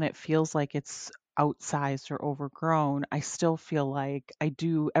even when it feels like it's outsized or overgrown, I still feel like I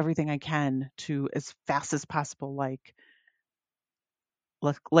do everything I can to, as fast as possible,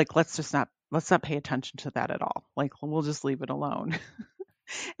 let's not pay attention to that at all. Like we'll just leave it alone.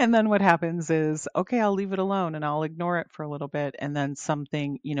 And then what happens is, okay, I'll leave it alone and I'll ignore it for a little bit. And then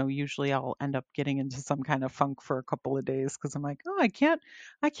something, usually I'll end up getting into some kind of funk for a couple of days because I'm like, oh, I can't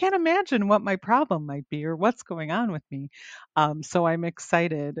imagine what my problem might be or what's going on with me. So I'm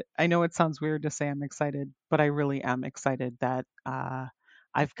excited. I know it sounds weird to say I'm excited, but I really am excited that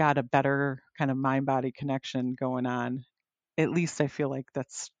I've got a better kind of mind body connection going on. At least I feel like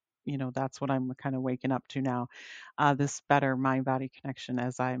that's what I'm kind of waking up to now, this better mind body connection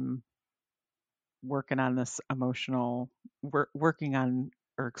as I'm working on this working on,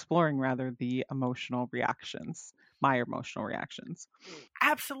 or exploring rather, the emotional reactions, my emotional reactions.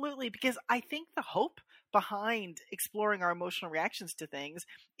 Absolutely, because I think the hope behind exploring our emotional reactions to things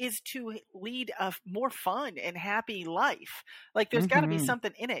is to lead a more fun and happy life. Like there's got to be Hmm.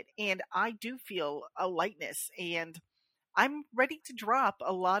 something in it, and I do feel a lightness, and I'm ready to drop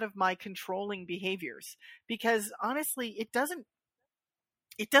a lot of my controlling behaviors because honestly, it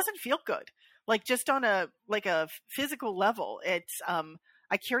doesn't feel good. Like just on a physical level, it's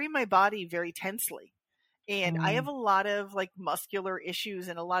I carry my body very tensely, and I have Mm. a lot of like muscular issues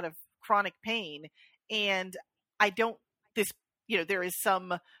and a lot of chronic pain, and I don't this there is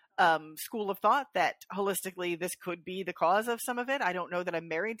some school of thought that holistically this could be the cause of some of it. I don't know that I'm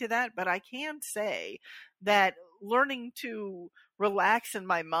married to that, but I can say that learning to relax in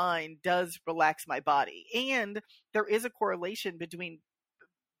my mind does relax my body. And there is a correlation between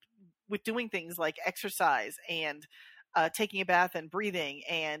with doing things like exercise and taking a bath and breathing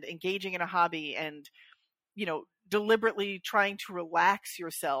and engaging in a hobby and deliberately trying to relax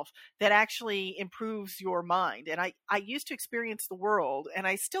yourself that actually improves your mind. And I used to experience the world, and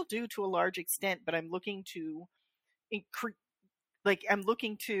I still do to a large extent, but I'm looking to I'm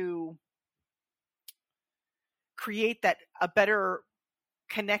looking to create that a better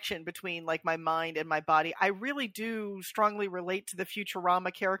connection between like my mind and my body. I really do strongly relate to the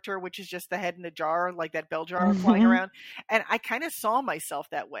Futurama character, which is just the head in a jar, like that bell jar flying around. And I kind of saw myself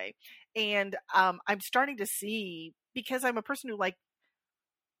that way. And I'm starting to see, because I'm a person who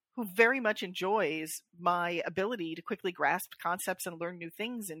very much enjoys my ability to quickly grasp concepts and learn new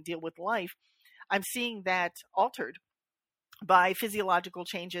things and deal with life, I'm seeing that altered by physiological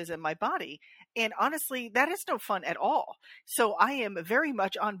changes in my body. And honestly, that is no fun at all. So I am very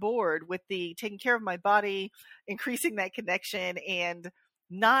much on board with the taking care of my body, increasing that connection, and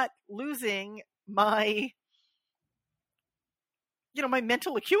not losing my my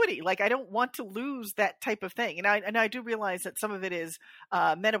mental acuity. Like, I don't want to lose that type of thing. And I do realize that some of it is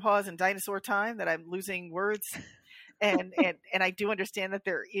menopause and dinosaur time, that I'm losing words. And I do understand that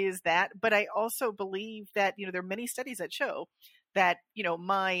there is that, but I also believe that, there are many studies that show that,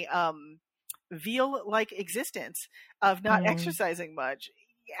 my veal-like existence of not exercising much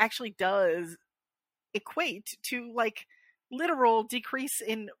actually does equate to like literal decrease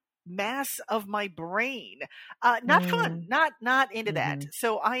in mass of my brain. Not fun, not into that.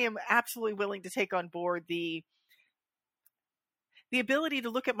 So I am absolutely willing to take on board the ability to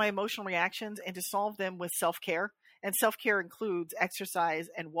look at my emotional reactions and to solve them with self-care. And self-care includes exercise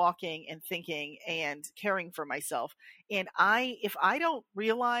and walking and thinking and caring for myself. And if I don't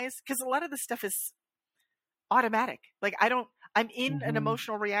realize, because a lot of this stuff is automatic, like I'm in an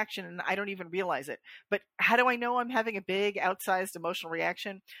emotional reaction and I don't even realize it. But how do I know I'm having a big outsized emotional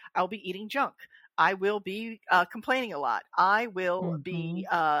reaction? I'll be eating junk. I will be complaining a lot. I will be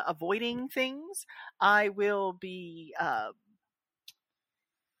avoiding things. I will be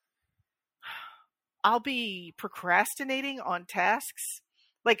I'll be procrastinating on tasks.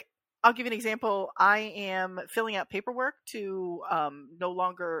 Like, I'll give you an example. I am filling out paperwork to no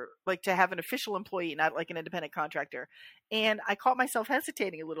longer, like, to have an official employee, not like an independent contractor. And I caught myself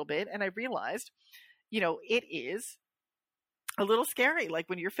hesitating a little bit, and I realized, it is a little scary. Like,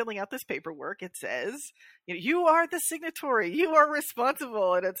 when you're filling out this paperwork, it says, you are the signatory, you are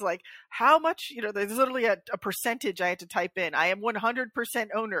responsible. And it's like, how much, there's literally a percentage I had to type in. I am 100%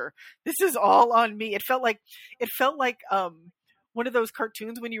 owner. This is all on me. It felt like one of those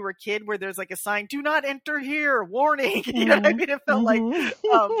cartoons when you were a kid where there's like a sign, do not enter here, warning. You know what I mean? It felt like,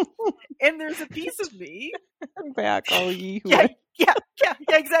 and there's a piece of me. Back, all ye who. Yeah,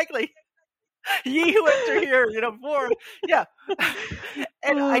 exactly. Ye who enter here, form. Yeah.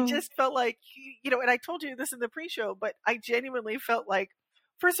 And I just felt like, and I told you this in the pre-show, but I genuinely felt like,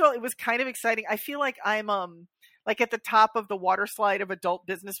 first of all, it was kind of exciting. I feel like I'm, like at the top of the water slide of adult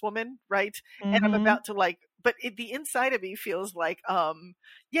businesswoman, right? And I'm about to but the inside of me feels like,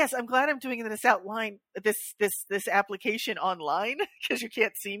 yes, I'm glad I'm doing this application online because you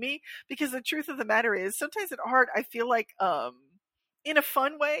can't see me. Because the truth of the matter is, sometimes at heart, I feel like, in a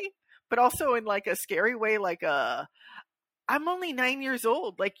fun way, but also in like a scary way, like I'm only 9 years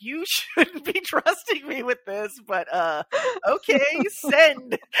old. Like, you shouldn't be trusting me with this, but okay,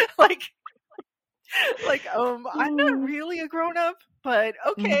 send. I'm not really a grown up, but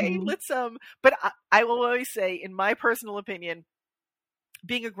okay, let's but I will always say, in my personal opinion,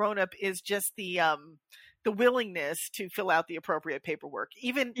 being a grown up is just the willingness to fill out the appropriate paperwork,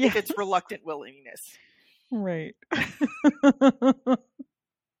 even if it's reluctant willingness. Right.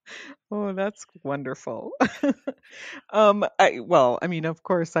 Oh, that's wonderful. Of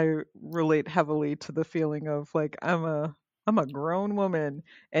course, I relate heavily to the feeling of like I'm a grown woman,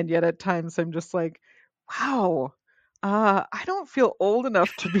 and yet at times I'm just like, wow, I don't feel old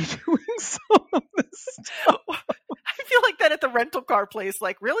enough to be doing some of this stuff. I feel like that at the rental car place.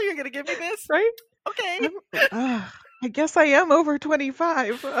 Like, really, you're gonna give me this? Right? Okay. I guess I am over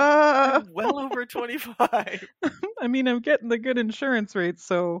 25. Well over 25. I mean, I'm getting the good insurance rates,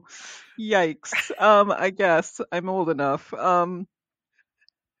 so yikes. I guess I'm old enough.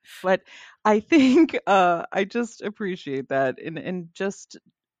 But I think I just appreciate that, and just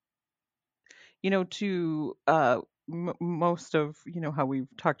to most of, how we've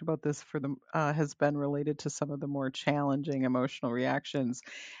talked about this for the has been related to some of the more challenging emotional reactions.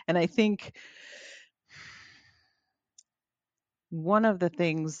 And I think one of the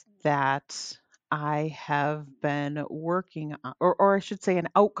things that I have been working on, or I should say, an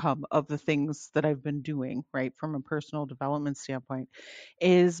outcome of the things that I've been doing, right, from a personal development standpoint,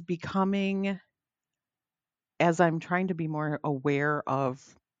 is becoming, as I'm trying to be more aware of,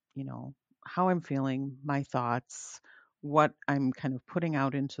 you know, how I'm feeling, my thoughts, what I'm kind of putting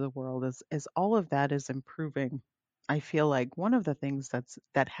out into the world, as all of that is improving. I feel like one of the things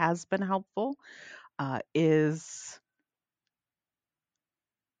that has been helpful is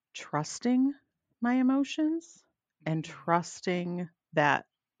trusting my emotions and trusting that,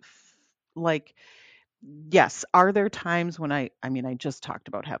 like, yes, are there times when I mean, I just talked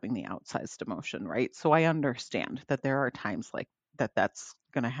about having the outsized emotion, right? So I understand that there are times like that that's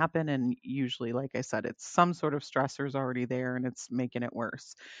going to happen, and usually, like I said, it's some sort of stressors already there and it's making it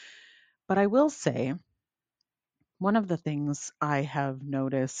worse. But I will say one of the things I have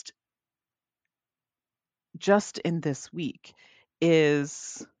noticed just in this week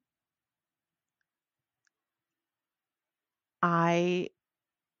is I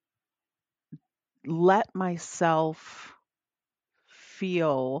let myself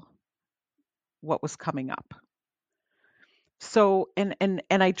feel what was coming up. So and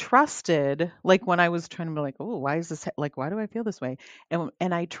I trusted, like, when I was trying to be like, oh, why is this like, why do I feel this way? And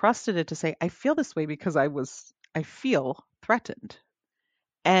I trusted it to say I feel this way because I feel threatened.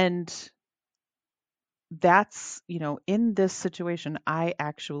 And that's, in this situation I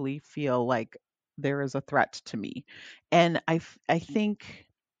actually feel like there is a threat to me. And I think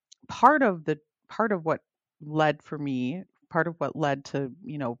part of the part of what led for me, part of what led to,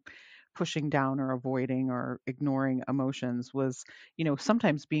 pushing down or avoiding or ignoring emotions was,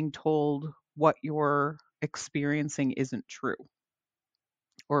 sometimes being told what you're experiencing isn't true,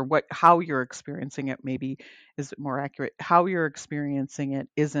 or what how you're experiencing it maybe is more accurate. How you're experiencing it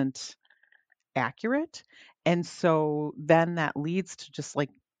isn't accurate. And so then that leads to just like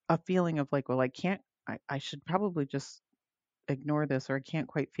a feeling of like, well, I should probably just ignore this, or I can't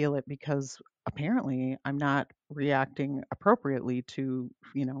quite feel it because apparently I'm not reacting appropriately to,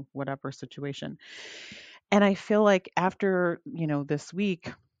 whatever situation. And I feel like after, this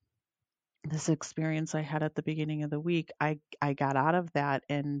week, this experience I had at the beginning of the week, I got out of that,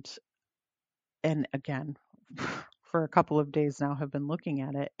 and again, for a couple of days now have been looking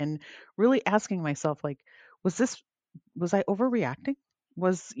at it and really asking myself, like, was this was I overreacting?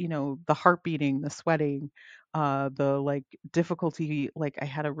 Was, the heart beating, the sweating, the like difficulty, like I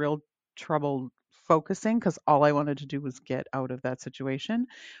had a real trouble focusing because all I wanted to do was get out of that situation.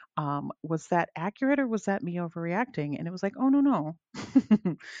 Was that accurate, or was that me overreacting? And it was like, oh, no, no.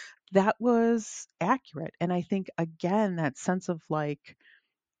 That was accurate. And I think, again, that sense of like,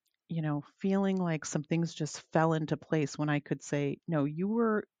 feeling like some things just fell into place when I could say, no, you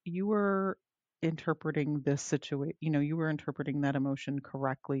were interpreting this situation, you were interpreting that emotion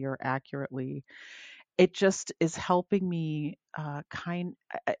correctly or accurately. It just is helping me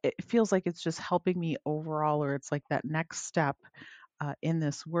it feels like it's just helping me overall, or it's like that next step in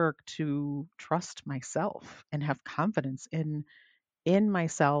this work to trust myself and have confidence in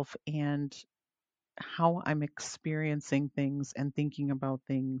myself and how I'm experiencing things and thinking about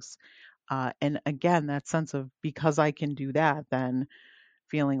things. And again, that sense of, because I can do that, then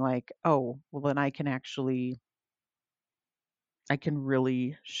feeling like, oh, well, then I can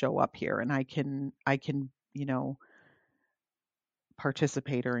really show up here, and I can,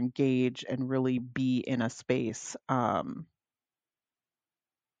 participate or engage and really be in a space. I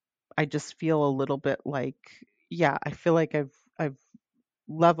just feel a little bit like, yeah, I feel like I've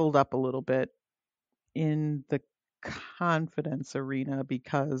leveled up a little bit in the confidence arena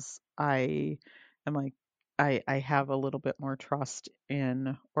because I am like, I have a little bit more trust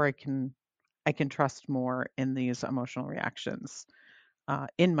in, or I can trust more in these emotional reactions,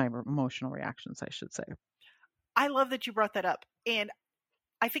 in my emotional reactions, I should say. I love that you brought that up. And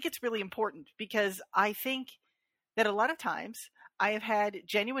I think it's really important because I think that a lot of times I have had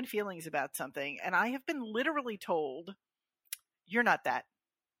genuine feelings about something and I have been literally told, you're not that,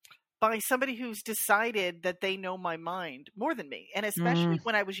 by somebody who's decided that they know my mind more than me. And especially Mm,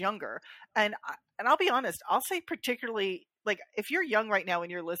 when I was younger. And I'll be honest, I'll say particularly, like, if you're young right now and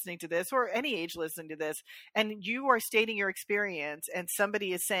you're listening to this, or any age listening to this, and you are stating your experience and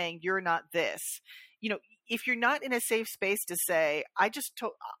somebody is saying you're not this, if you're not in a safe space to say,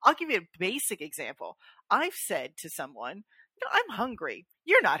 I'll give you a basic example. I've said to someone, I'm hungry.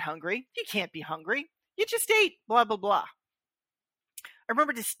 You're not hungry. You can't be hungry. You just ate, blah, blah, blah. I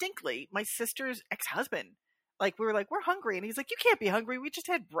remember distinctly my sister's ex-husband, Like we were like, we're hungry. And he's like, you can't be hungry. We just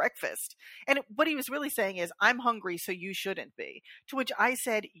had breakfast. And what he was really saying is, I'm hungry, so you shouldn't be. To which I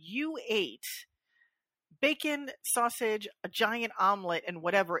said, you ate bacon, sausage, a giant omelet, and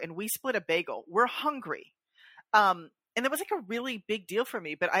whatever, and we split a bagel. We're hungry. And that was like a really big deal for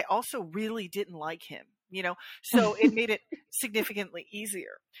me, but I also really didn't like him, so it made it significantly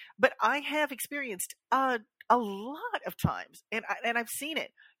easier. But I have experienced a lot of times, and I've seen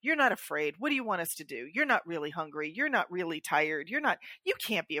it. You're not afraid. What do you want us to do? You're not really hungry. You're not really tired. You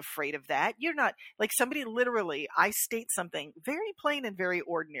can't be afraid of that. You're not like somebody literally, I state something very plain and very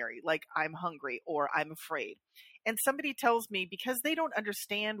ordinary, like I'm hungry or I'm afraid. And somebody tells me because they don't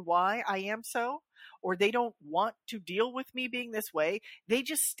understand why I am so, or they don't want to deal with me being this way, they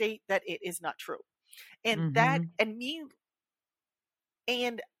just state that it is not true. And that, Mm-hmm. and me,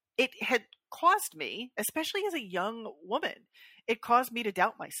 and it had caused me, especially as a young woman, it caused me to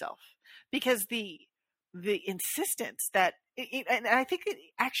doubt myself because the insistence that and I think it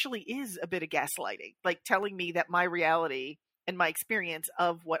actually is a bit of gaslighting, like telling me that my reality and my experience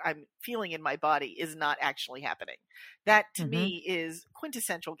of what I'm feeling in my body is not actually happening. That to Mm-hmm. me is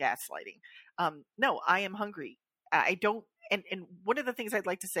quintessential gaslighting. No, I am hungry. I don't. And one of the things I'd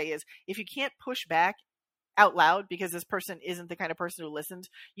like to say is, if you can't push back out loud because this person isn't the kind of person who listens,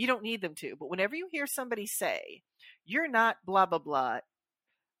 you don't need them to. But whenever you hear somebody say, "You're not blah blah blah,"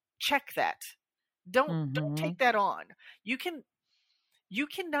 check that. Don't Mm-hmm. take that on. You can you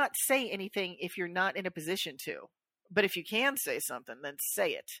cannot say anything if you're not in a position to. But if you can say something, then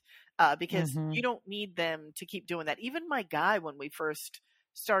say it, because Mm-hmm. you don't need them to keep doing that. Even my guy, when we first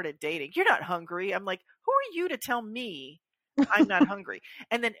started dating, you're not hungry. I'm like, who are you to tell me I'm not hungry?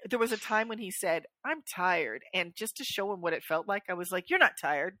 And then there was a time when he said, I'm tired. And just to show him what it felt like, I was like, you're not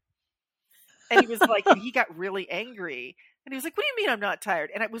tired. And he was like, and he got really angry. And he was like, what do you mean I'm not tired?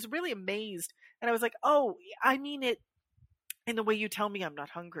 And I was really amazed. And I was like, oh, I mean it in the way you tell me I'm not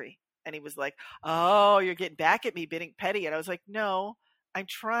hungry. And he was like, oh, you're getting back at me, being petty. And I was like, no, I'm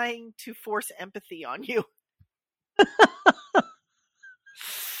trying to force empathy on you,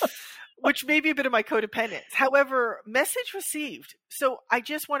 which may be a bit of my codependence. However, message received. So I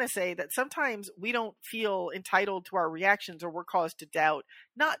just want to say that sometimes we don't feel entitled to our reactions, or we're caused to doubt,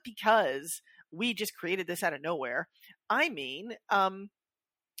 not because we just created this out of nowhere. I mean,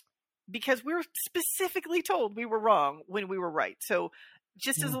 because we were specifically told we were wrong when we were right. So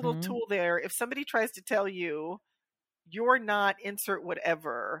just as a little Mm-hmm. tool there, if somebody tries to tell you you're not insert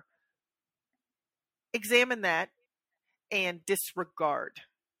whatever, examine that and disregard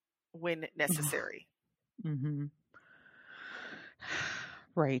when necessary. Mm-hmm.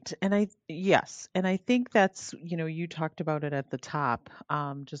 Right. And yes. And I think that's, you talked about it at the top,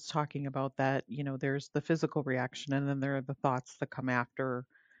 just talking about that, there's the physical reaction and then there are the thoughts that come after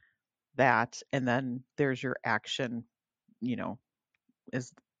that. And then there's your action, you know,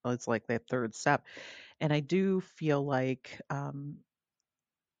 is it's like that third step. And I do feel like,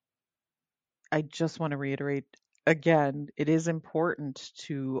 I just want to reiterate again, it is important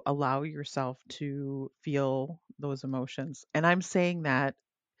to allow yourself to feel those emotions. And I'm saying that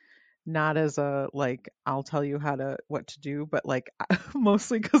not as a like I'll tell you how to what to do, but like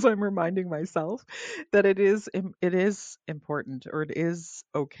mostly because I'm reminding myself that it is important, or it is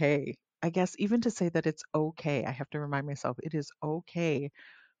okay. I guess even to say that it's okay, I have to remind myself it is okay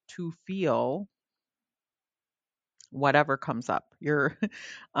to feel whatever comes up. You're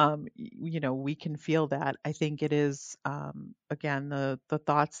we can feel that. I think it is again the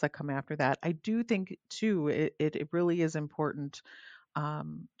thoughts that come after that. I do think too it really is important,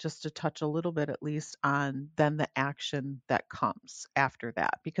 just to touch a little bit at least on then the action that comes after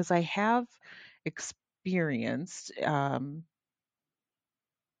that, because I have experienced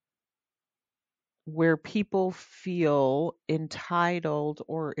where people feel entitled,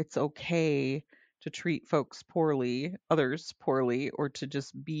 or it's okay to treat folks poorly, others poorly, or to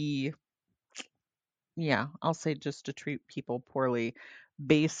just be, yeah, I'll say just to treat people poorly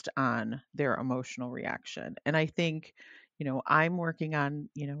based on their emotional reaction. And I think, I'm working on,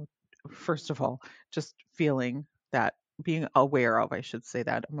 first of all, just feeling that, being aware of, I should say,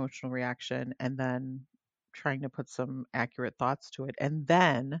 that emotional reaction, and then trying to put some accurate thoughts to it, and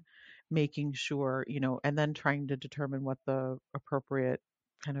then making sure, and then trying to determine what the appropriate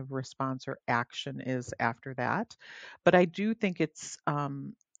kind of response or action is after that. But I do think it's,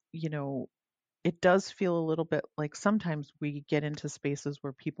 you know, it does feel a little bit like sometimes we get into spaces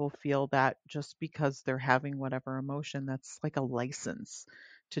where people feel that just because they're having whatever emotion, that's like a license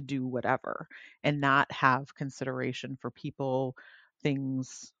to do whatever and not have consideration for people,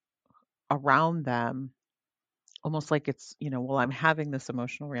 things around them, almost like it's, well, I'm having this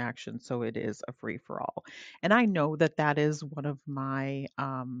emotional reaction, so it is a free for all. And I know that that is one of my,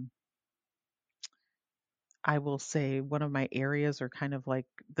 I will say, one of my areas, or kind of like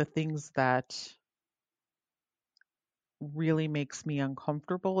the things that really makes me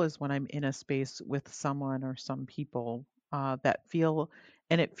uncomfortable, is when I'm in a space with someone or some people that feel,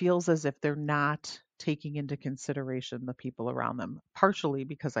 and it feels as if they're not taking into consideration the people around them. Partially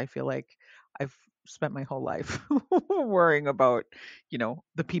because I feel like I've spent my whole life worrying about,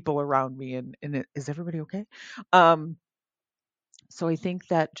 the people around me, and is everybody okay? Um, so I think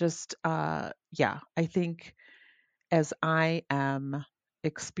that just, yeah, I think as I am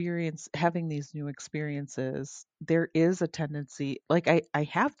having these new experiences, there is a tendency, like I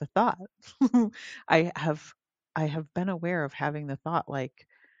have the thought. I have I have been aware of having the thought, like,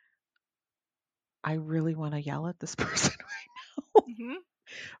 I really want to yell at this person right now. Hmm.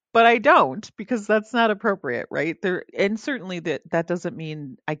 But I don't, because that's not appropriate, right? There, and certainly that doesn't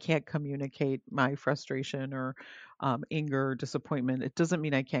mean I can't communicate my frustration or anger or disappointment. It doesn't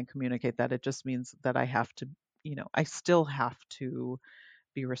mean I can't communicate that. It just means that I have to, I still have to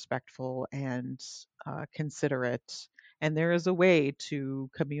be respectful and considerate. And there is a way to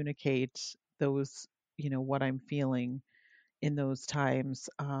communicate those, what I'm feeling in those times.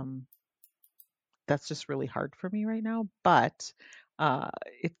 That's just really hard for me right now, but uh,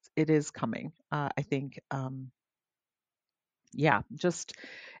 it is coming. I think, yeah, just,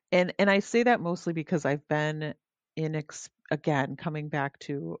 and I say that mostly because I've been again, coming back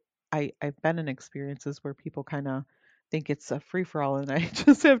to, I've been in experiences where people kind of think it's a free for all, and I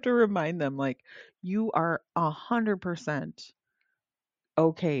just have to remind them, like, you are 100%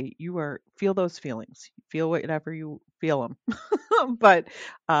 okay. You are, feel those feelings, feel whatever you feel them. But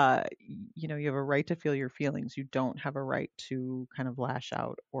you have a right to feel your feelings. You don't have a right to kind of lash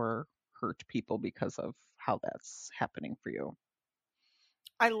out or hurt people because of how that's happening for you.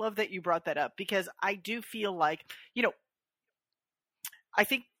 I love that you brought that up, because I do feel like, I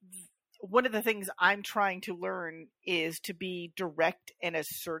think one of the things I'm trying to learn is to be direct and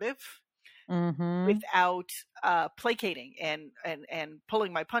assertive Mhm. without placating and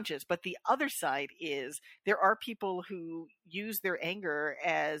pulling my punches. But the other side is, there are people who use their anger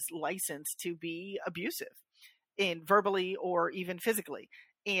as license to be abusive, in verbally or even physically,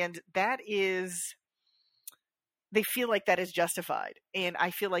 and that is, they feel like that is justified, and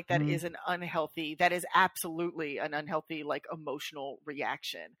I feel like that Mhm. is that is absolutely an unhealthy, like, emotional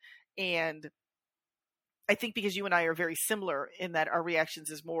reaction. And I think because you and I are very similar in that our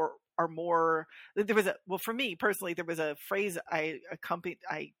reactions are more, there was a, well, for me personally, there was a phrase I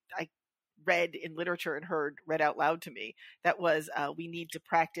read in literature and heard read out loud to me, that was, we need to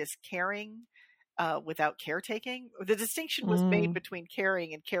practice caring without caretaking. The distinction was made Mm. between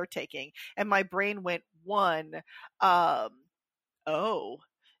caring and caretaking, and my brain went, one, um, oh,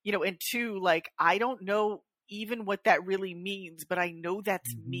 and two, like, I don't know even what that really means, but I know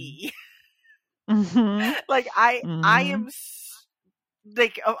that's Mhm. me. Mhm. Like, I am Mhm.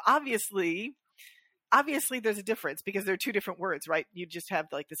 like, obviously there's a difference, because they're two different words, right? You just have,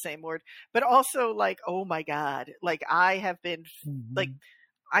 like, the same word, but also, like, oh my god, like, I have been, like, Mhm.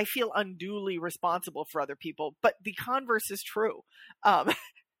 I feel unduly responsible for other people. But the converse is true,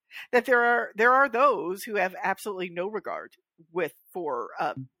 that there are those who have absolutely no regard with for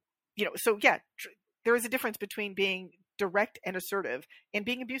so yeah, there is a difference between being direct and assertive and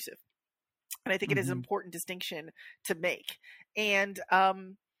being abusive, and I think it is an Mhm. important distinction to make. And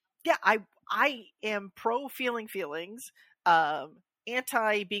yeah, I am pro feeling feelings,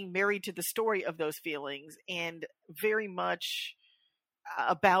 anti being married to the story of those feelings, and very much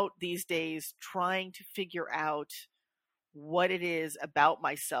about these days trying to figure out what it is about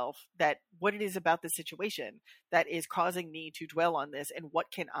myself, that what it is about the situation that is causing me to dwell on this, and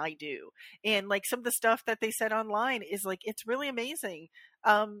what can I do. And, like, some of the stuff that they said online is, like, it's really amazing,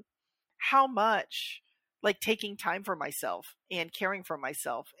 um how much, like, taking time for myself and caring for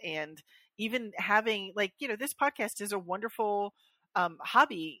myself, and even having, like, this podcast is a wonderful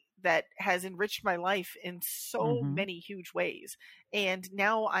hobby that has enriched my life in so Mhm. many huge ways. And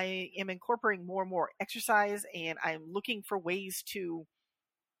now I am incorporating more and more exercise, and I'm looking for ways to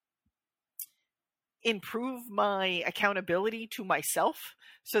improve my accountability to myself,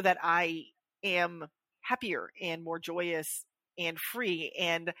 so that I am happier and more joyous and free,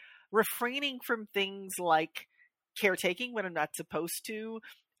 and refraining from things like caretaking when I'm not supposed to,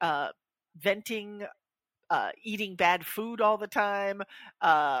 uh, venting, eating bad food all the time.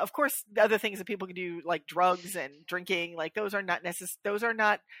 Of course, the other things that people can do, like drugs and drinking, like, those are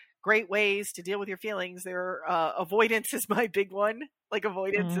not great ways to deal with your feelings. They're, avoidance is my big one. Like,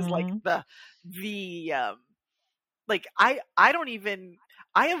 avoidance is like Mhm. the like, I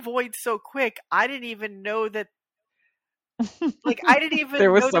avoid so quick. I didn't even know that, like, I didn't even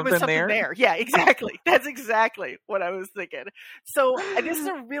there was know there was something there. there. Yeah, exactly. That's exactly what I was thinking. So this is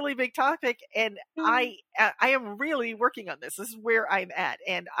a really big topic, and I am really working on this. This is where I'm at,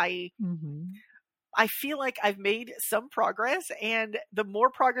 and I feel like I've made some progress, and the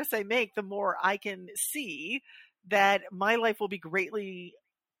more progress I make, the more I can see that my life will be greatly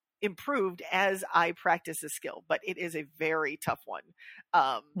improved as I practice this skill. But it is a very tough one.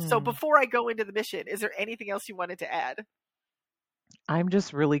 So before I go into the mission, is there anything else you wanted to add? I'm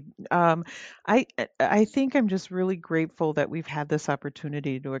just really, I think I'm just really grateful that we've had this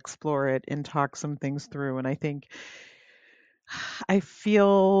opportunity to explore it and talk some things through. And I think I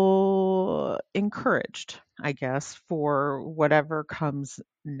feel encouraged, I guess, for whatever comes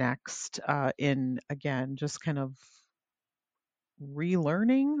next, in, again, just kind of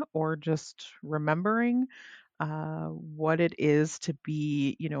relearning or just remembering what it is to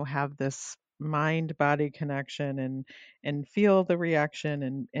be, have this mind body connection and feel the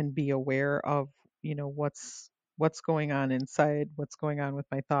reaction and be aware of, what's going on inside, what's going on with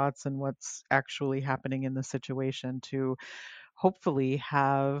my thoughts and what's actually happening in the situation, to hopefully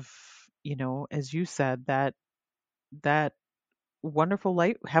have, as you said, that wonderful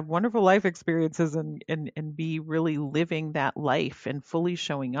life experiences and be really living that life and fully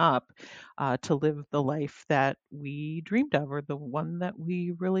showing up, to live the life that we dreamed of, or the one that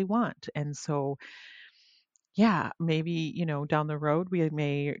we really want. And so, yeah, maybe, down the road we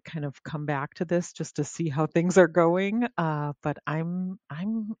may kind of come back to this just to see how things are going. But I'm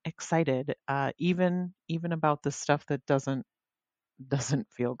excited, even about the stuff that doesn't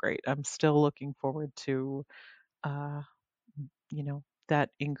feel great. I'm still looking forward to, uh, that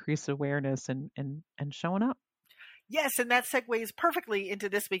increased awareness and showing up. Yes, and that segues perfectly into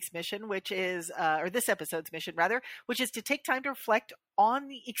this week's mission, which is, or this episode's mission rather, which is to take time to reflect on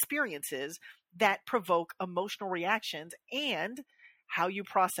the experiences that provoke emotional reactions and how you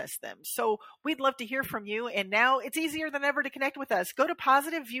process them. So we'd love to hear from you. And now it's easier than ever to connect with us. Go to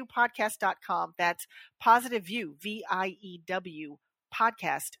positiveviewpodcast.com. That's positiveview, VIEW,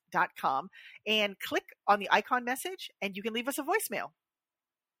 podcast.com, and click on the icon message, and you can leave us a voicemail.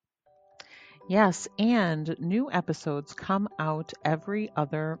 Yes, and new episodes come out every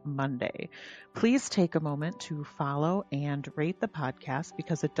other Monday. Please take a moment to follow and rate the podcast,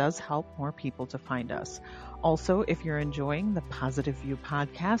 because it does help more people to find us. Also, if you're enjoying the Positive View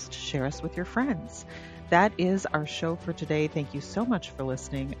podcast, share us with your friends. That is our show for today. Thank you so much for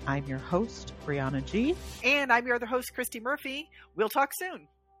listening. I'm your host, Brianna G. And I'm your other host, Christy Murphy. We'll talk soon.